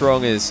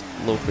strong his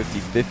low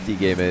 50-50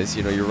 game is,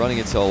 you know, you're running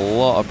into a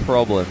lot of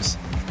problems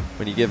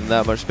when you give him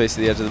that much space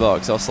at the edge of the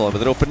box. Oscillon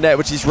with an open net,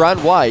 which he's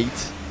ran wide.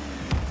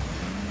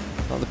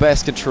 Not the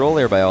best control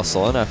there by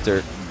Oscillon after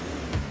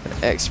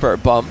an expert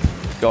bump.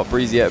 Got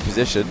Breezi out of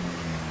position.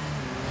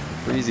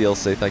 Breezi will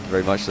say thank you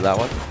very much to that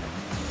one.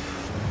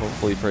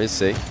 Hopefully for his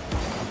sake,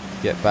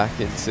 get back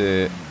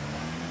into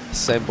a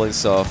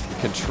semblance of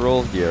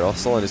control here.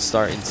 Oscillon is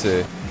starting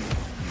to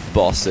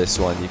boss this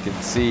one. You can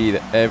see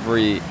that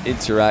every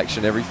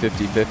interaction, every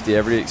 50-50,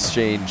 every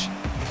exchange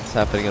is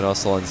happening on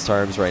Oscillon's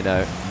terms right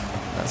now.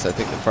 That's, I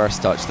think, the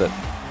first touch that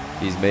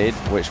he's made,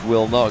 which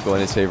will not go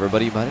in his favour,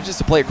 but he manages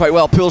to play it quite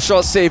well. Pull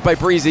shot saved by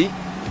Breezi,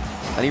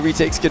 and he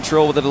retakes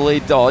control with a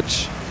delayed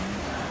dodge.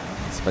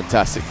 It's a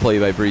fantastic play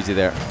by Breezi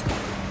there.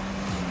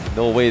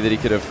 No way that he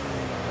could have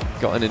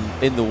gotten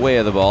in the way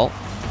of the ball.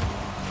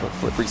 Front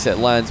flip reset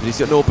lands, but he's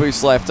got no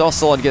boost left.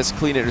 Oscillon gets a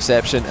clean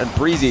interception, and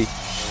Breezi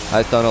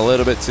has done a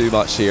little bit too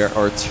much here,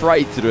 or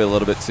tried to do a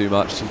little bit too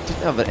much. He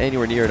didn't have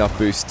anywhere near enough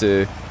boost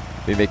to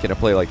be making a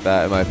play like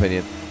that, in my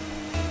opinion.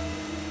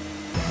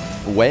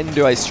 When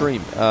do I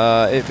stream?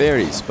 It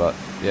varies, but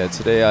yeah,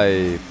 today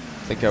I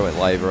think I went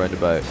live around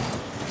about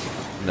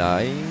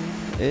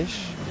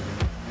 9-ish.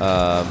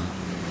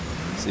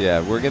 So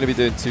yeah, we're going to be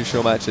doing 2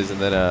 show matches and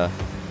then a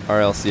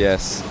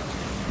RLCS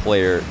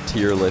player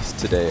tier list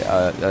today.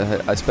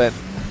 I spent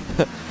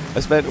I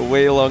spent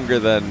way longer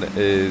than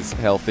is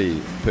healthy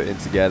putting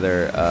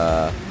together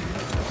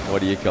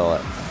what do you call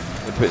it?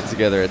 Putting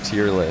together a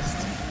tier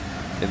list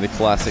in the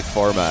classic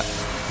format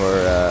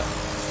for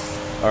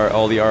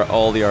all the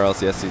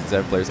RLCS Season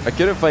 7 players. I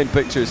couldn't find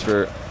pictures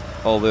for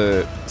all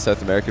the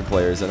South American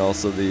players and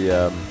also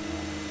the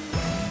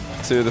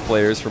 2 of the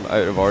players from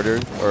Out of Order,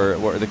 or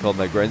what are they called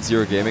now? Ground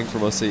Zero Gaming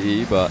from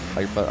OCE, but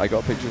I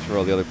got pictures for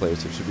all the other players,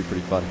 so it should be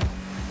pretty fun.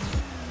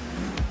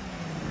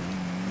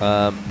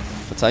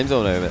 What time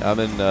zone am I? I'm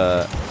in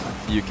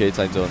UK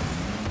time zone,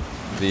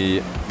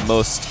 the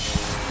most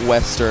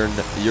Western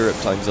Europe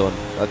time zone.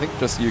 I think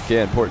just UK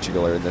and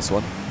Portugal are in this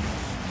one.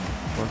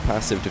 More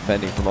passive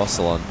defending from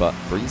Oscillon, but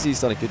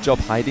Breezy's done a good job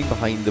hiding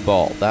behind the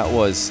ball. That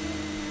was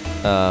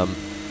a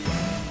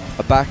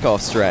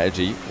back-off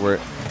strategy where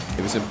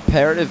it was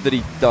imperative that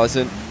he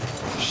doesn't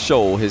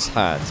show his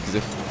hands, because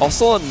if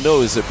Oscillon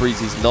knows that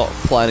Breezy's not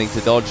planning to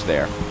dodge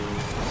there,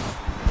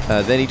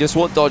 then he just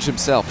won't dodge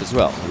himself as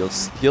well.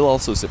 He'll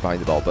also sit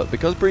behind the ball, but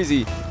because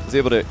Breezi was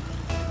able to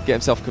get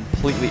himself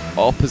completely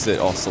opposite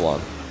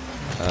Oscillon,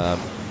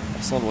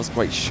 Oscillon wasn't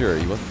quite sure.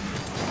 He wasn't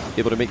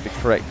able to make the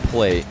correct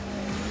play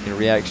in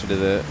reaction to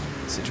the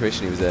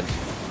situation he was in.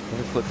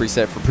 Another flip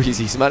reset for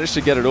Breezi. He's managed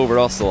to get it over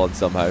Oscillon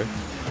somehow,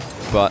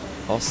 but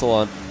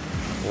Oscillon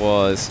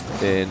was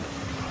in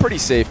pretty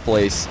safe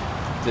place.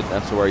 Didn't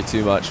have to worry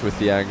too much with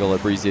the angle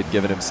that Breezi had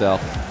given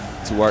himself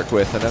to work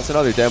with, and that's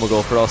another demo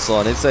goal for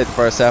Oscillon. Inside the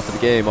first half of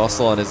the game,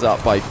 Oscillon is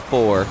up by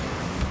 4.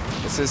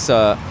 This is,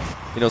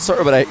 you know, sort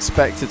of what I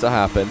expected to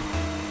happen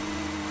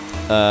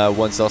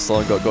once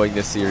Oscillon got going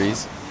this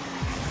series.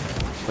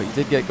 But he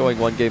did get going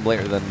one game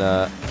later than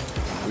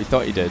we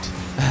thought he did.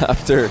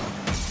 After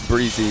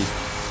Breezi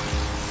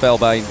fell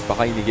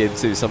behind the game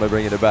 2, somehow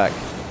bringing it back.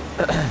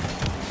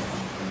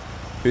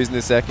 Who's in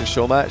the second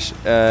show match?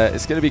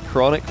 It's going to be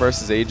Chronic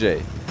versus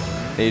AJ.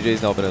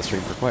 AJ's now been on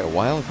stream for quite a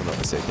while, if I'm not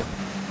mistaken.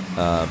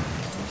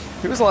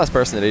 Who was the last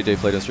person that AJ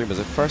played on stream? Was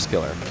it First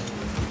Killer?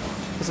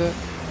 Was it?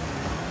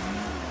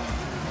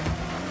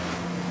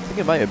 I think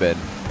it might have been. I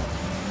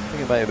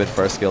think it might have been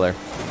First Killer,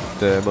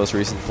 the most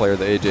recent player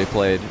that AJ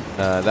played.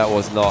 That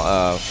was not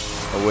a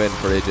win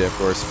for AJ, of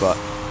course, but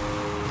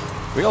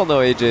we all know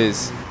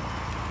AJ's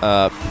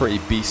a pretty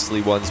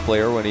beastly ones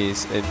player when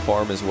he's in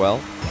form as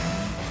well.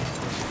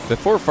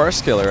 Before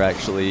First Killer,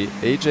 actually,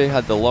 AJ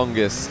had the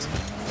longest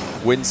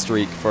win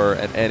streak for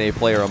an NA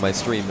player on my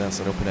stream. That's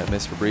an open net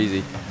miss for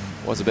Breezi.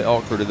 Was a bit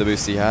awkward with the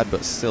boost he had,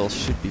 but still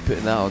should be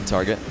putting that on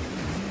target.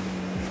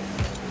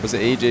 Was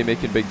it AJ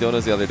making big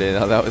donuts the other day?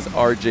 No, that was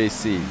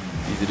RJC.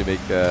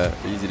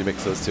 Easy to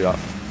mix those two up.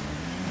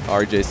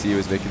 RJC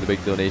was making the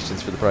big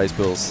donations for the prize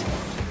pools.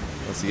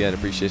 Once again,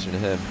 appreciation to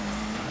him.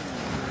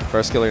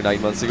 First Killer 9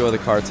 months ago, the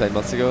card 10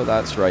 months ago.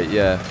 That's right,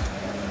 yeah.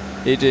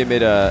 AJ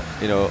made a,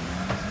 you know,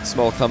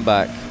 small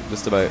comeback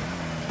just about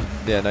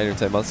 9 or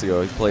 10 months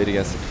ago. He played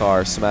against the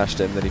car, smashed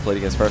him, then he played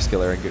against First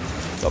Killer and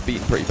got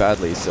beaten pretty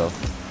badly. So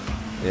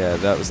yeah,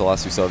 that was the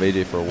last we saw of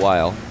AJ for a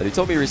while. But he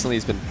told me recently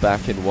he's been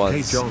back in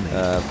once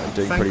and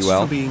doing pretty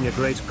well. For being a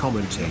great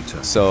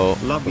commentator. So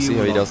we'll see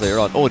how he does later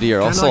on. Oh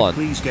dear, Oscillon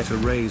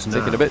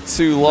taking a bit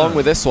too long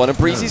with this one, and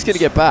Breezy's going to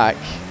get back.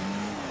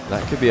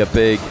 That could be a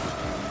big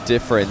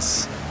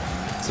difference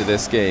to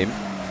this game.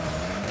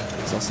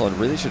 Oscillon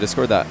really should have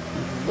scored that.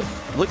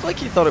 Looked like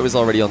he thought it was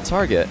already on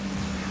target,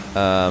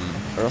 or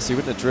else he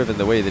wouldn't have driven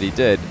the way that he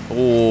did.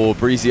 Oh,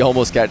 Breezi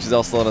almost catches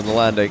Oscillon on the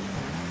landing,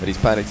 but he's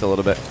panicked a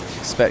little bit,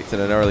 expecting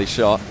an early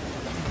shot.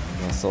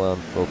 Oscillon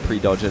will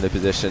pre-dodge into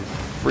position.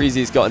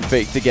 Breezy's gotten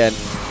faked again.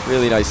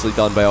 Really nicely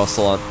done by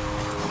Oscillon.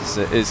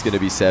 So it is going to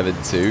be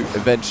 7-2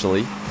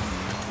 eventually.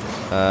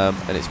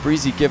 And it's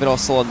Breezi giving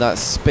Oscillon that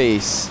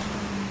space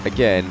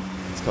again.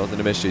 It's causing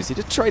him issues. He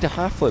did try to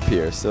half flip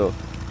here, so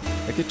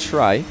a good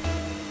try.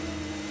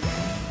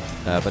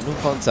 But no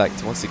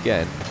contact once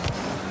again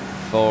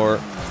for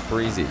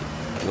Breezi.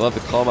 We love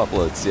the comm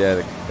uploads. Yeah,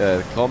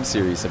 the comm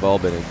series have all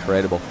been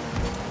incredible.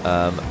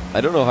 I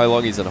don't know how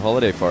long he's on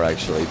holiday for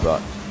actually,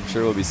 but I'm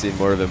sure we'll be seeing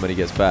more of him when he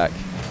gets back.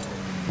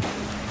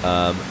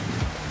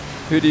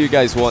 Who do you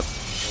guys want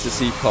to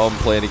see comm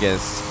playing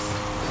against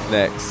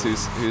next?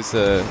 What's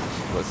the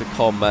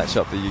comm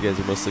matchup that you guys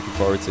are most looking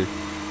forward to?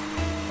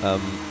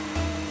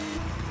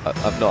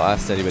 I've not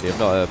asked anybody. I've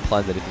not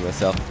planned anything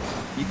myself.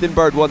 Ethan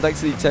Bird 1, thanks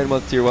to the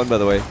 10-month tier 1 by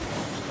the way.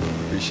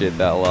 Appreciate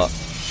that a lot.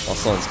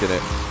 Oscillon's gonna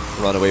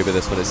run away with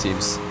this one, it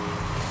seems.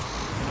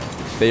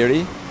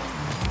 Fairy.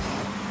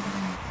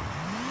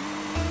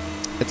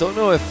 I don't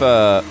know if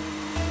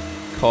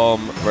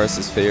comm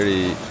versus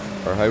Fairy,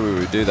 or how we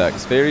would do that,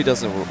 because Fairy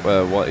doesn't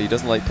he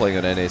doesn't like playing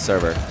on NA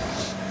server,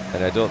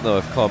 and I don't know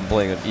if comm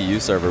playing on EU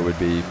server would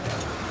be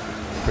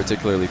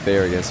particularly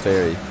fair against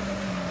Fairy.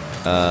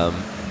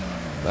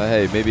 But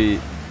hey, maybe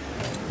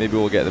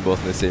we'll get them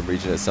both in the same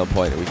region at some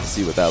point and we can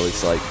see what that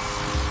looks like.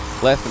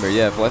 Lethamir,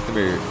 yeah, if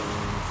Lethamir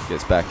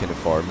gets back into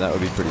form, that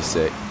would be pretty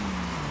sick.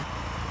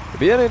 It'd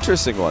be an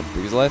interesting one,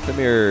 because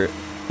Lethamir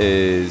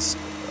is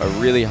a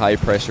really high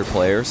pressure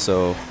player,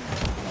 so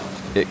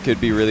it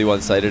could be really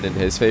one-sided in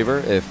his favor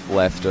if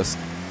Leth just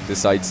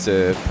decides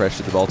to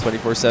pressure the ball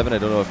 24/7. I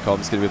don't know if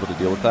Comm's going to be able to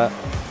deal with that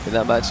in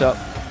that matchup,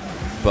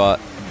 but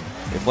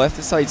if Leth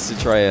decides to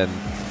try and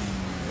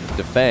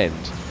defend,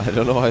 I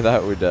don't know how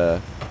that would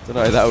work,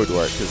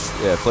 because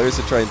yeah, players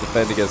who try and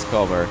defend against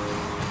Comm are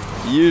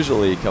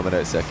usually coming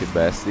out second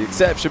best. The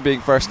exception being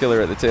First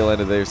Killer at the tail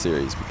end of their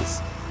series, because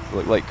it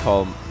looked like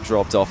Comm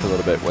dropped off a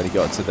little bit when he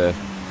got to the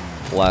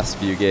last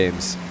few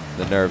games.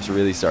 The nerves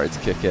really started to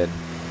kick in.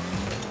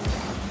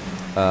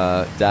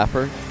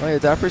 Dapper. Oh yeah,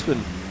 Dapper's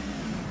been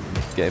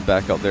getting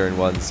back up there in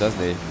ones,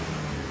 hasn't he?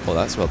 Oh,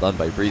 that's well done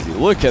by Breezi.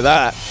 Look at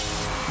that!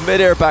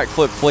 Mid-air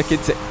backflip flick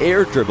into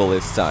air dribble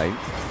this time.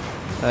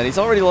 And he's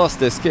already lost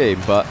this game,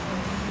 but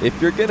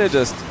if you're gonna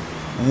just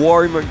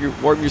warm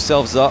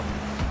yourselves up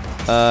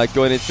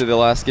going into the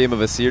last game of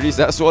a series,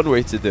 that's one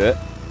way to do it.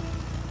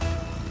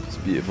 It's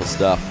beautiful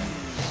stuff.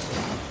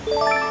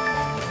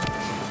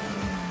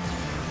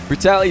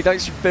 Brutality,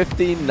 thanks for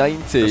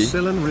 1590.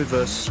 Oscillon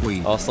reverse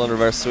sweep. Oscillon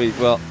reverse sweep.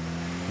 Well,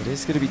 it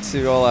is going to be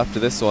 2-all after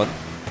this one,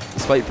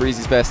 despite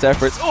Breezy's best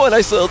efforts. Oh, a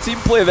nice little team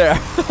play there.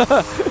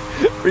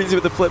 Breezi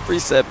with the flip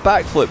reset,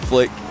 back flip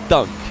flick,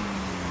 dunk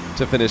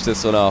to finish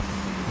this one off.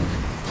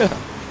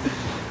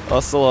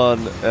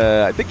 Oscillon,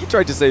 I think he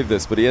tried to save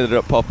this, but he ended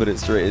up popping it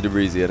straight into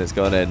Breezi, and it's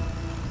gone in.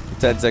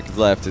 10 seconds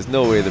left. There's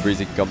no way the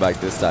Breezi can come back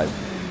this time.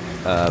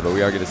 But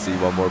we are going to see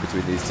one more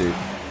between these two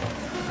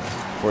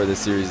before this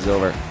series is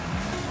over.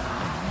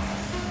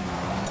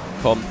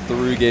 Come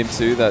through game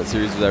 2. That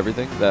series was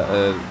everything.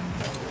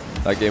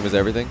 That game was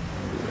everything.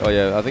 Oh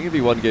yeah, I think if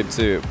he won game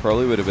 2, it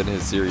probably would have been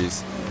his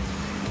series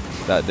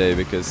that day,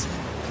 because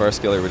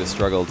First Killer would have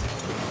struggled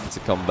to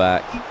come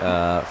back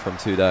from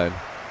 2 down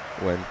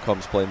when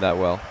Com's playing that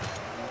well.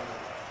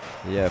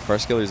 Yeah,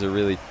 First Killer's a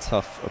really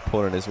tough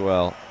opponent as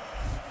well.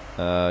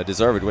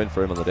 Deserved win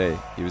for him on the day.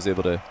 He was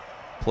able to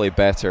play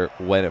better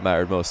when it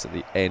mattered most at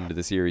the end of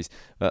the series.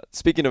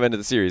 Speaking of end of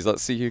the series,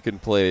 let's see who can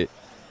play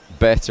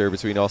better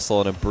between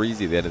Oscillon and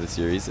Breezi at the end of the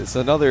series. It's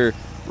another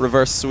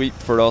reverse sweep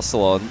for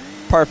Oscillon.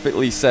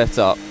 Perfectly set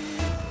up.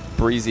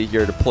 Breezi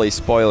here to play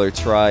spoiler,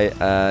 try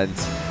and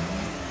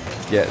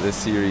get the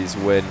series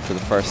win for the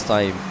first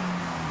time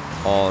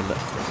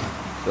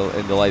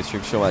in the live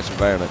stream show match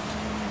environment.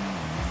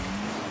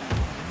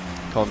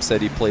 Com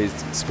said he plays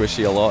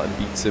Squishy a lot and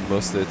beats him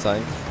most of the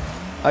time.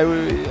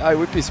 I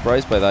would be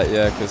surprised by that,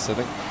 yeah, because I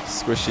think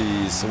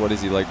Squishy's, what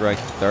is he, like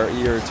ranked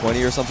 30 or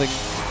 20 or something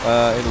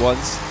in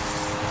ones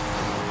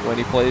when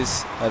he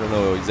plays. I don't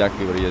know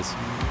exactly what he is.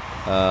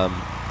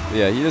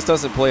 Yeah, he just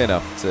doesn't play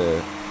enough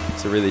to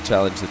really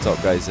challenge the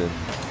top guys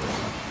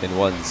in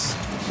ones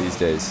these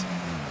days.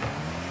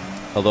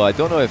 Although I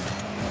don't know if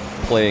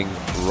playing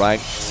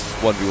ranked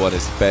 1v1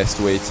 is the best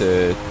way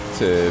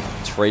to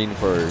train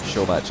for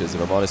show matches,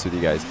 if I'm honest with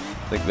you guys.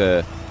 I think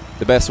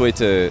the best way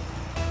to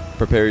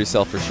prepare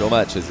yourself for show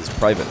matches is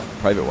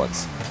private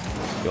ones.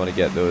 You want to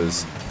get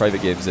those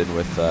private games in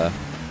with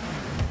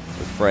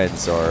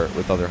friends or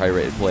with other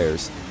high-rated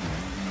players,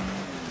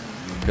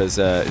 because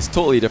it's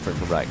totally different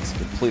from ranked,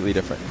 completely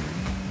different.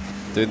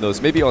 Doing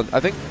those I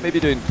think maybe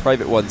doing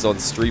private ones on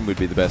stream would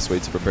be the best way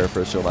to prepare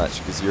for a show match,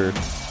 because you're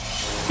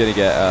gonna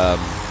get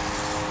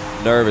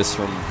nervous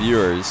from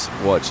viewers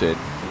watching,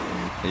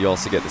 and you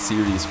also get the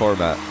series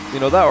format. You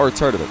know, that or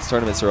tournaments.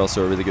 Tournaments are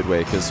also a really good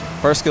way, because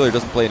First Killer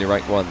doesn't play any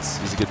ranked ones.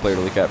 He's a good player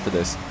to look at for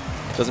this.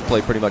 Doesn't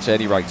play pretty much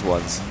any ranked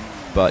ones,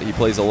 but he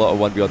plays a lot of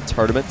 1v1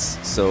 tournaments,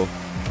 so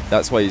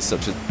that's why he's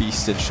such a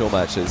beast in show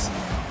matches.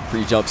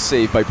 Pre-jump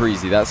saved by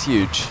Breezi, that's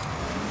huge.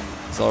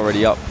 He's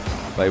already up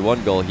by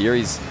 1 goal here.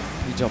 He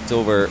jumped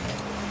over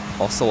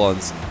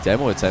Oscillon's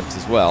demo attempt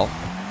as well.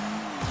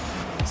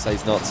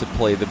 Decides not to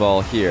play the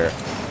ball here.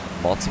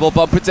 Multiple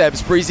bump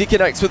attempts. Breezi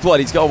connects with one.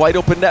 He's got a wide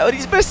open net, and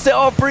he's missed it.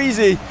 Oh,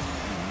 Breezi!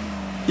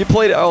 You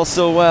played it all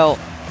so well.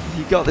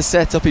 He got the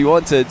setup he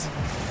wanted.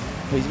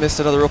 He's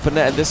missed another open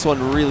net, and this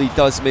one really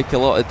does make a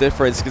lot of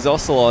difference, because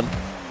Oscillon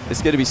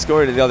is going to be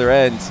scoring at the other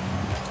end.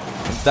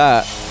 And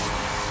that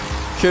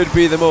could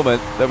be the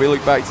moment that we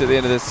look back to the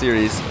end of this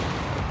series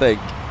and think,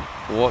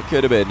 what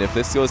could have been if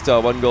this goes to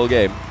a 1-goal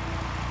game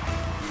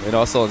in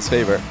Oscillon's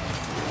favour.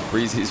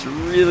 Breezy's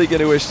really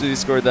going to wish that he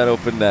scored that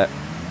open net.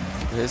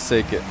 For his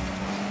sake, it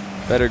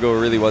better go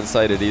really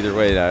one-sided either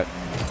way now.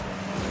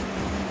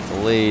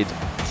 Delayed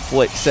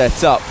flick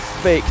sets up.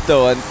 Fake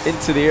though, and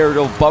into the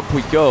aerial bump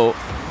we go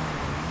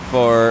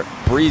for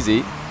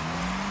Breezi.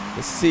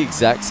 This is the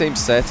exact same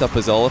setup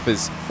as all of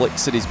his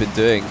flicks that he's been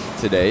doing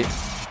today,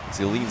 as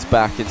he leans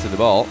back into the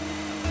ball.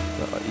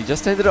 He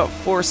just ended up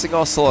forcing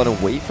Oscillon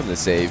away from the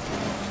save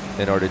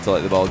in order to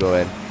let the ball go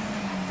in.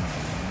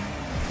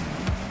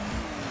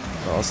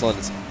 Oscillon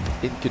is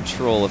in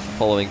control of the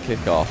following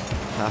kickoff.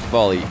 Half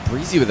volley.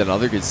 Breezi with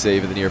another good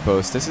save in the near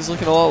post. This is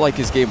looking a lot like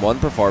his game 1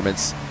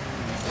 performance,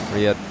 where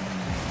he had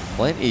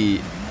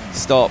plenty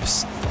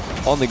stops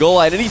on the goal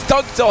line, and he's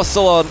dunked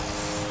Oscillon.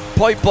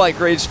 Point blank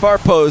range, far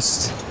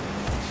post.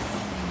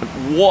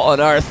 What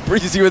on earth?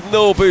 Breezi with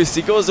no boost.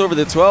 He goes over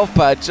the 12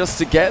 pad just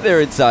to get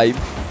there in time,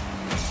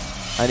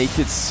 and he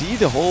could see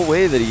the whole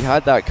way that he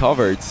had that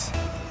covered.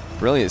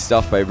 Brilliant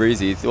stuff by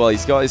Breezi. Well,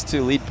 he's got his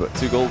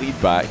 2-goal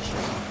lead back.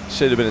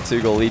 Should have been a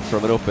 2-goal lead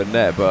from an open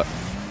net, but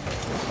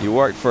he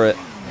worked for it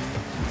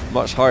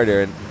much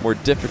harder and more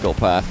difficult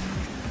path.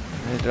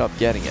 And ended up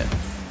getting it.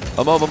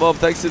 Mom,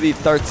 thanks to the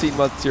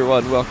 13-month tier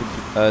 1. Welcome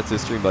to the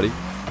stream, buddy.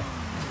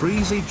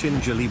 Breezi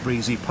gingerly,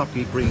 Breezi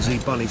puppy, Breezi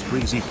bunnies,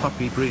 Breezi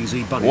puppy,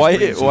 Breezi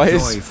bunnies. Why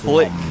is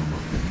flick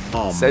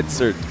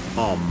censored?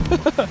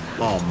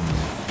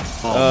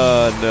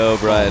 Oh no,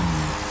 Brian.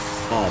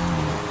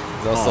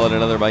 He's also on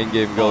another mind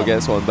game goal,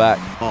 gets one back.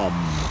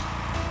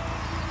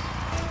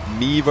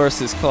 Me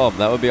versus Com.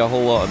 That would be a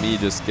whole lot of me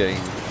just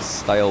getting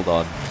styled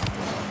on.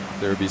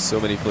 There would be so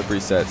many flip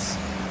resets.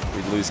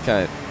 We'd lose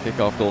count.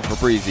 Kickoff goal for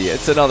Breezi.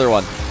 It's another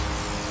one.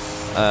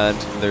 And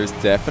there's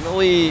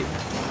definitely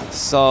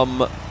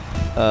some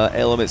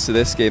elements to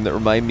this game that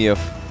remind me of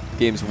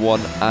games 1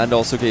 and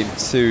also game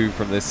 2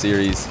 from this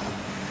series,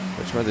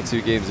 which were the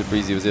 2 games that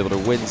Breezi was able to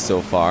win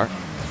so far.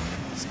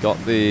 He's got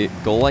the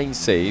goal line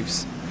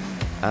saves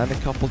and a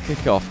couple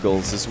kickoff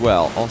goals as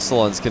well.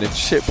 Oscillon's going to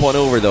chip one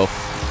over though,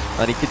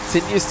 and he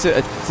continues to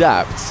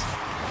adapt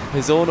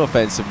his own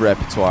offensive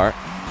repertoire.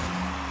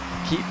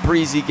 Keep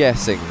Breezi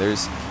guessing.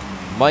 There's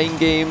mind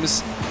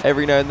games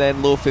every now and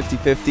then, low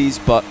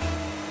 50-50s, but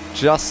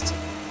just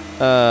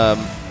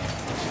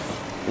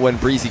when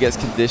Breezi gets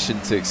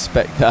conditioned to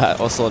expect that,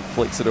 Oscillon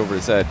flicks it over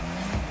his head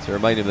to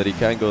remind him that he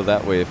can go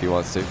that way if he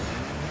wants to.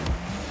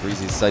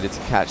 Breezi decided to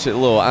catch it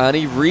low, and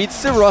he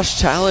reads the rush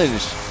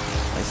challenge.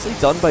 Nicely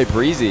done by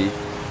Breezi.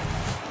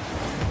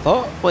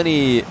 Thought when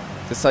he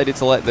decided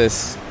to let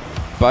this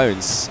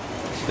bounce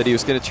that he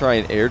was going to try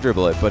and air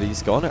dribble it, but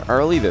he's gone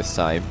early this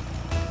time.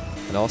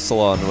 And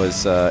Oscillon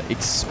was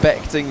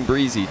expecting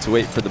Breezi to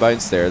wait for the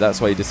bounce there. That's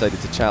why he decided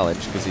to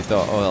challenge, because he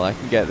thought, oh, well, I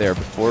can get there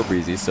before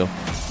Breezi, so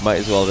might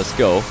as well just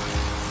go.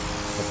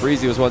 But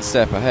Breezi was one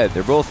step ahead.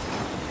 They're both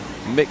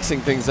mixing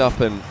things up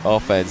in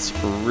offense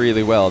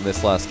really well in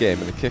this last game,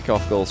 and the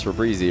kickoff goals for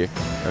Breezi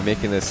are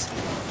making this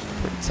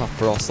pretty tough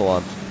for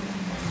Oscillon.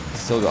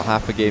 Still got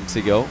half a game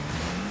to go.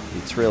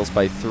 He trails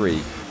by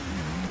 3.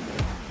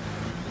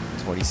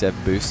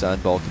 27 boost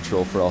and ball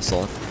control for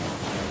Oscillon.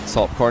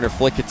 Top corner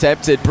flick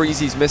attempted.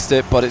 Breezy's missed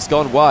it, but it's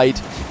gone wide.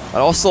 And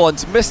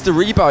Oscillon's missed the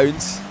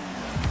rebound.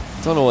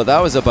 Don't know what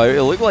that was about.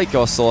 It looked like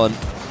Oscillon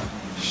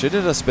should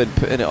have just been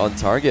putting it on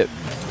target.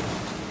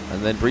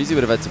 And then Breezi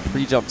would have had to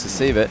pre-jump to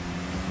save it.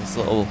 This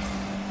little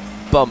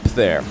bump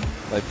there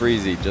by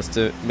Breezi just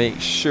to make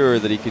sure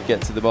that he could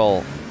get to the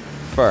ball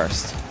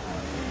first.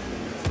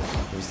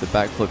 There's the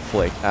backflip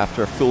flick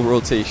after a full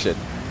rotation.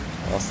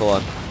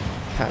 Oscillon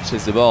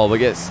catches the ball but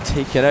gets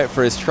taken out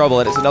for his trouble,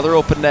 and it's another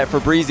open net for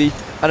Breezi,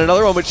 and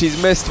another one which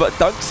he's missed but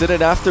dunks it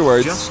in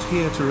afterwards. Just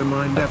here to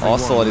remind everyone,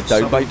 Oscillon is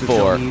down by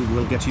 4.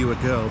 Will get you a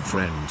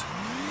girlfriend.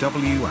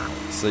 W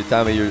out. So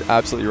Tammy, you're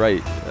absolutely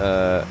right.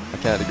 I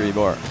can't agree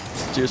more.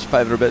 Cheers for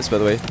 500 bits, by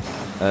the way,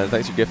 and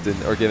thanks for gifting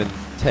or giving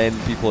 10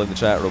 people in the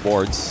chat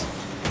rewards.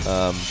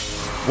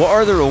 What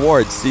are the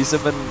rewards? These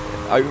have been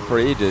out for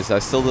ages. I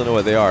still don't know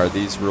what they are.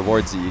 These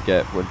rewards that you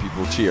get when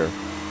people cheer.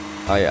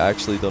 I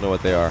actually don't know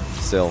what they are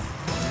still,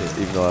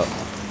 even though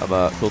I'm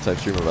a full-time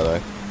streamer, by the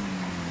way.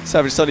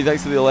 Savage Sunny,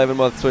 thanks for the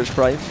 11-month Twitch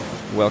Prime.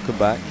 Welcome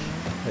back.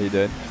 How you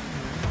doing?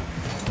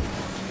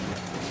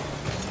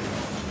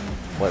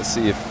 Let's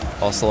see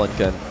if Oscillon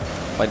can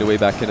find a way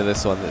back into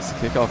this one. It's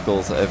the kickoff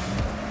goals that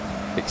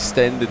have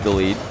extended the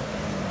lead.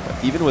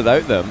 But even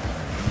without them,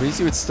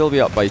 Breezi would still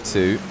be up by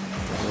 2.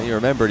 And you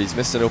remembered he's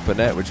missed an open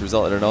net, which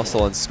resulted in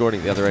Oscillon scoring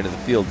at the other end of the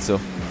field. So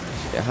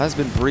it has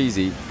been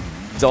Breezi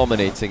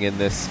dominating in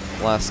this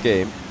last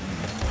game,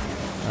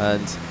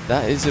 and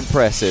that is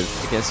impressive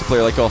against a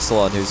player like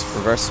Oscillon, who's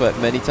reverse swept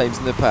many times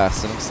in the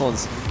past. And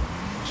Oscillon's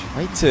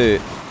tried to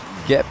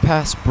get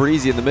past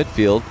Breezi in the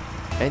midfield,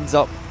 ends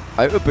up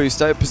out of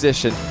boost, out of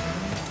position,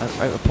 and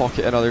out of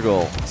pocket another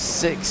goal.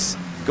 6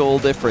 goal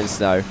difference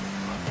now.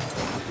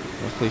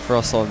 Luckily for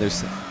Oscillon,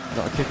 there's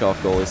not a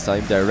kickoff goal this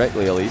time,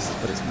 directly at least,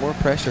 but it's more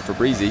pressure for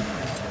Breezi.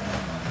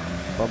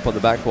 Bump on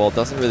the back wall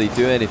doesn't really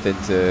do anything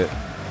to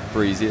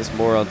Breezi. It's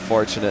more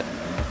unfortunate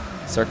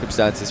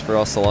circumstances for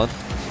Oscillon.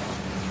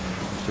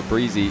 After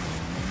Breezi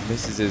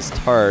misses his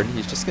turn,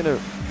 he's just going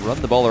to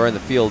run the ball around the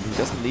field. He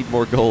doesn't need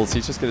more goals.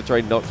 He's just going to try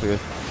and knock the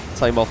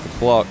time off the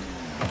clock,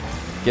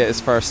 get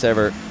his first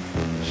ever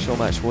show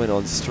match win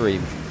on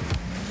stream.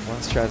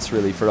 Last chance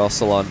really for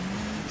Oscillon.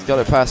 He's got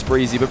it past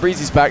Breezi, but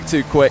Breezy's back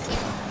too quick,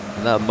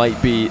 and that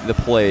might be the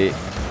play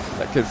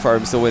that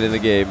confirms the win in the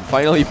game.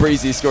 Finally,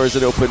 Breezi scores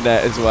an open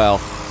net as well.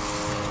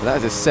 And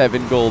that is a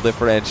 7-goal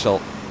differential.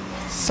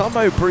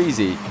 Somehow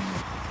Breezi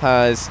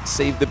has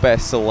saved the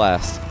best till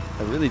last.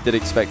 I really did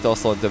expect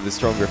Oscillon to have the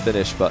stronger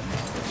finish, but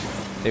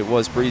it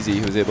was Breezi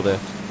who was able to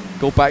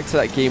go back to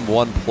that game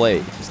 1 play,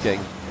 just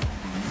getting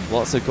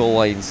lots of goal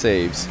line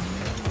saves.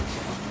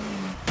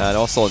 And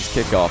Oscillon's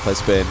kickoff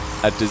has been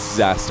a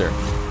disaster.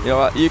 You know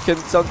what, you can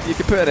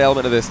put an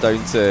element of this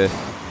down to,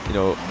 you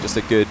know, just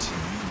a good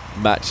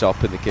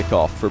matchup in the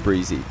kickoff for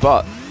Breezi,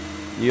 but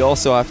you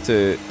also have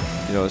to,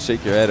 you know,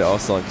 shake your head at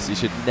Oscillon, because you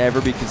should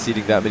never be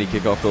conceding that many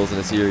kickoff goals in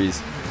a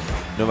series,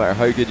 no matter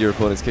how good your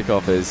opponent's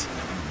kickoff is.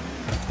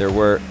 There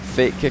were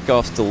fake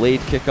kickoffs, delayed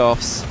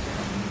kickoffs,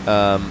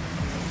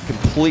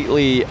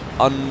 completely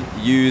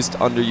unused,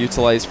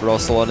 underutilized for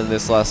Oscillon in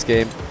this last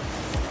game.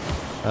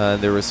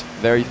 And there was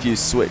very few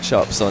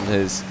switch-ups on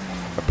his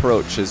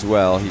approach as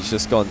well. He's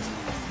just gone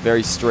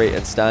very straight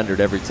and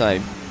standard every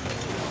time.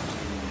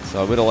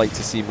 So I would have liked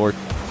to see more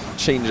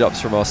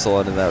change-ups from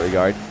Oscillon in that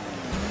regard.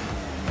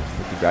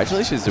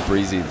 Congratulations to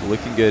Breezi,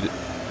 looking good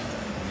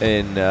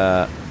in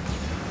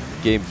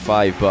game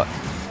 5, but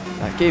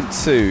at game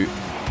 2,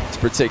 it's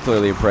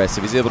particularly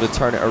impressive. He's able to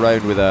turn it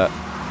around with a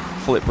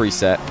flip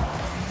reset.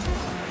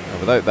 And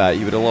without that,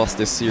 he would have lost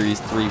this series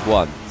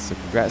 3-1. So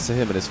congrats to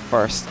him in his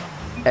first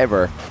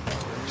ever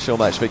show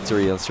match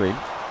victory on stream.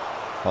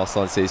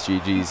 Oscillon says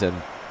GG's and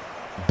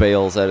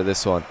bails out of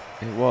this one.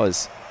 It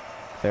was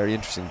very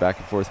interesting back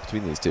and forth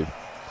between these two.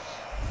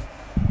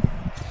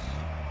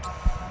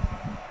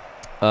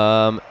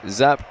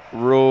 Zap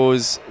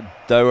Rose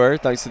Dower,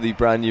 thanks to the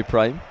brand new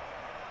Prime.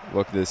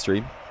 Welcome to the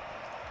stream.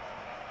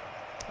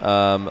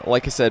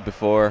 Like I said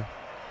before,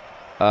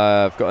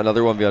 I've got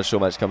another 1v1 show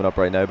match coming up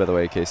right now, by the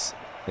way, in case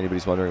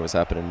anybody's wondering what's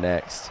happening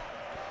next.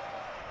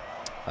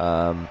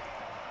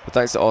 But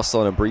thanks to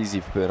Oscillon and Breezy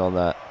for putting on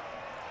that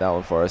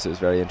one for us. It was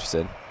very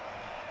interesting.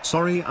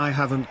 Sorry I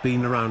haven't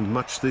been around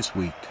much this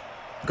week.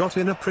 Got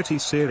in a pretty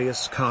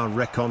serious car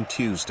wreck on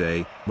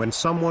Tuesday, when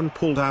someone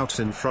pulled out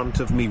in front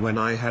of me when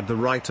I had the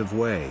right of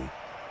way.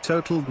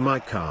 Totaled my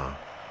car.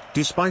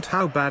 Despite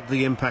how bad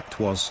the impact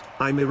was,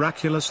 I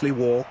miraculously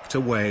walked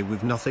away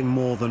with nothing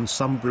more than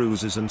some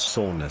bruises and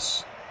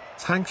soreness.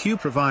 Thank you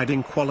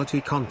providing quality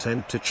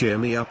content to cheer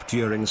me up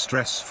during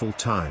stressful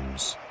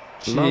times.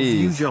 Jeez. Love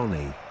you,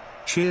 Johnny.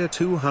 Cheer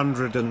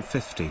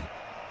 250.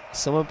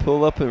 Someone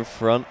pulled up in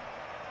front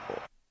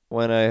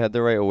when I had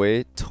the right of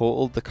way,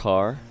 totaled the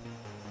car.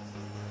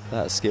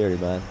 That's scary,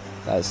 man.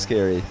 That is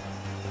scary.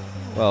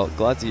 Well,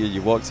 glad to hear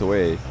you walked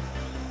away.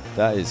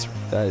 That is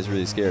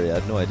really scary. I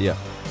had no idea.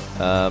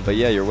 But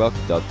yeah, you're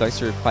welcome, Doug. Thanks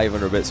for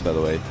 500 bits, by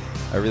the way.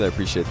 I really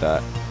appreciate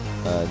that.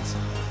 And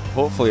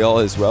hopefully all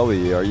is well with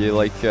you. Are you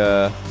like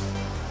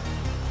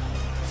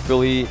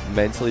fully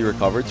mentally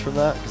recovered from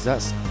that? Because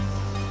that's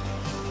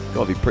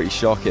gotta be pretty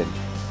shocking.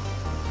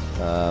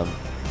 If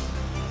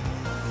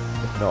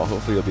not,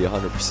 hopefully you'll be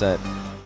 100%.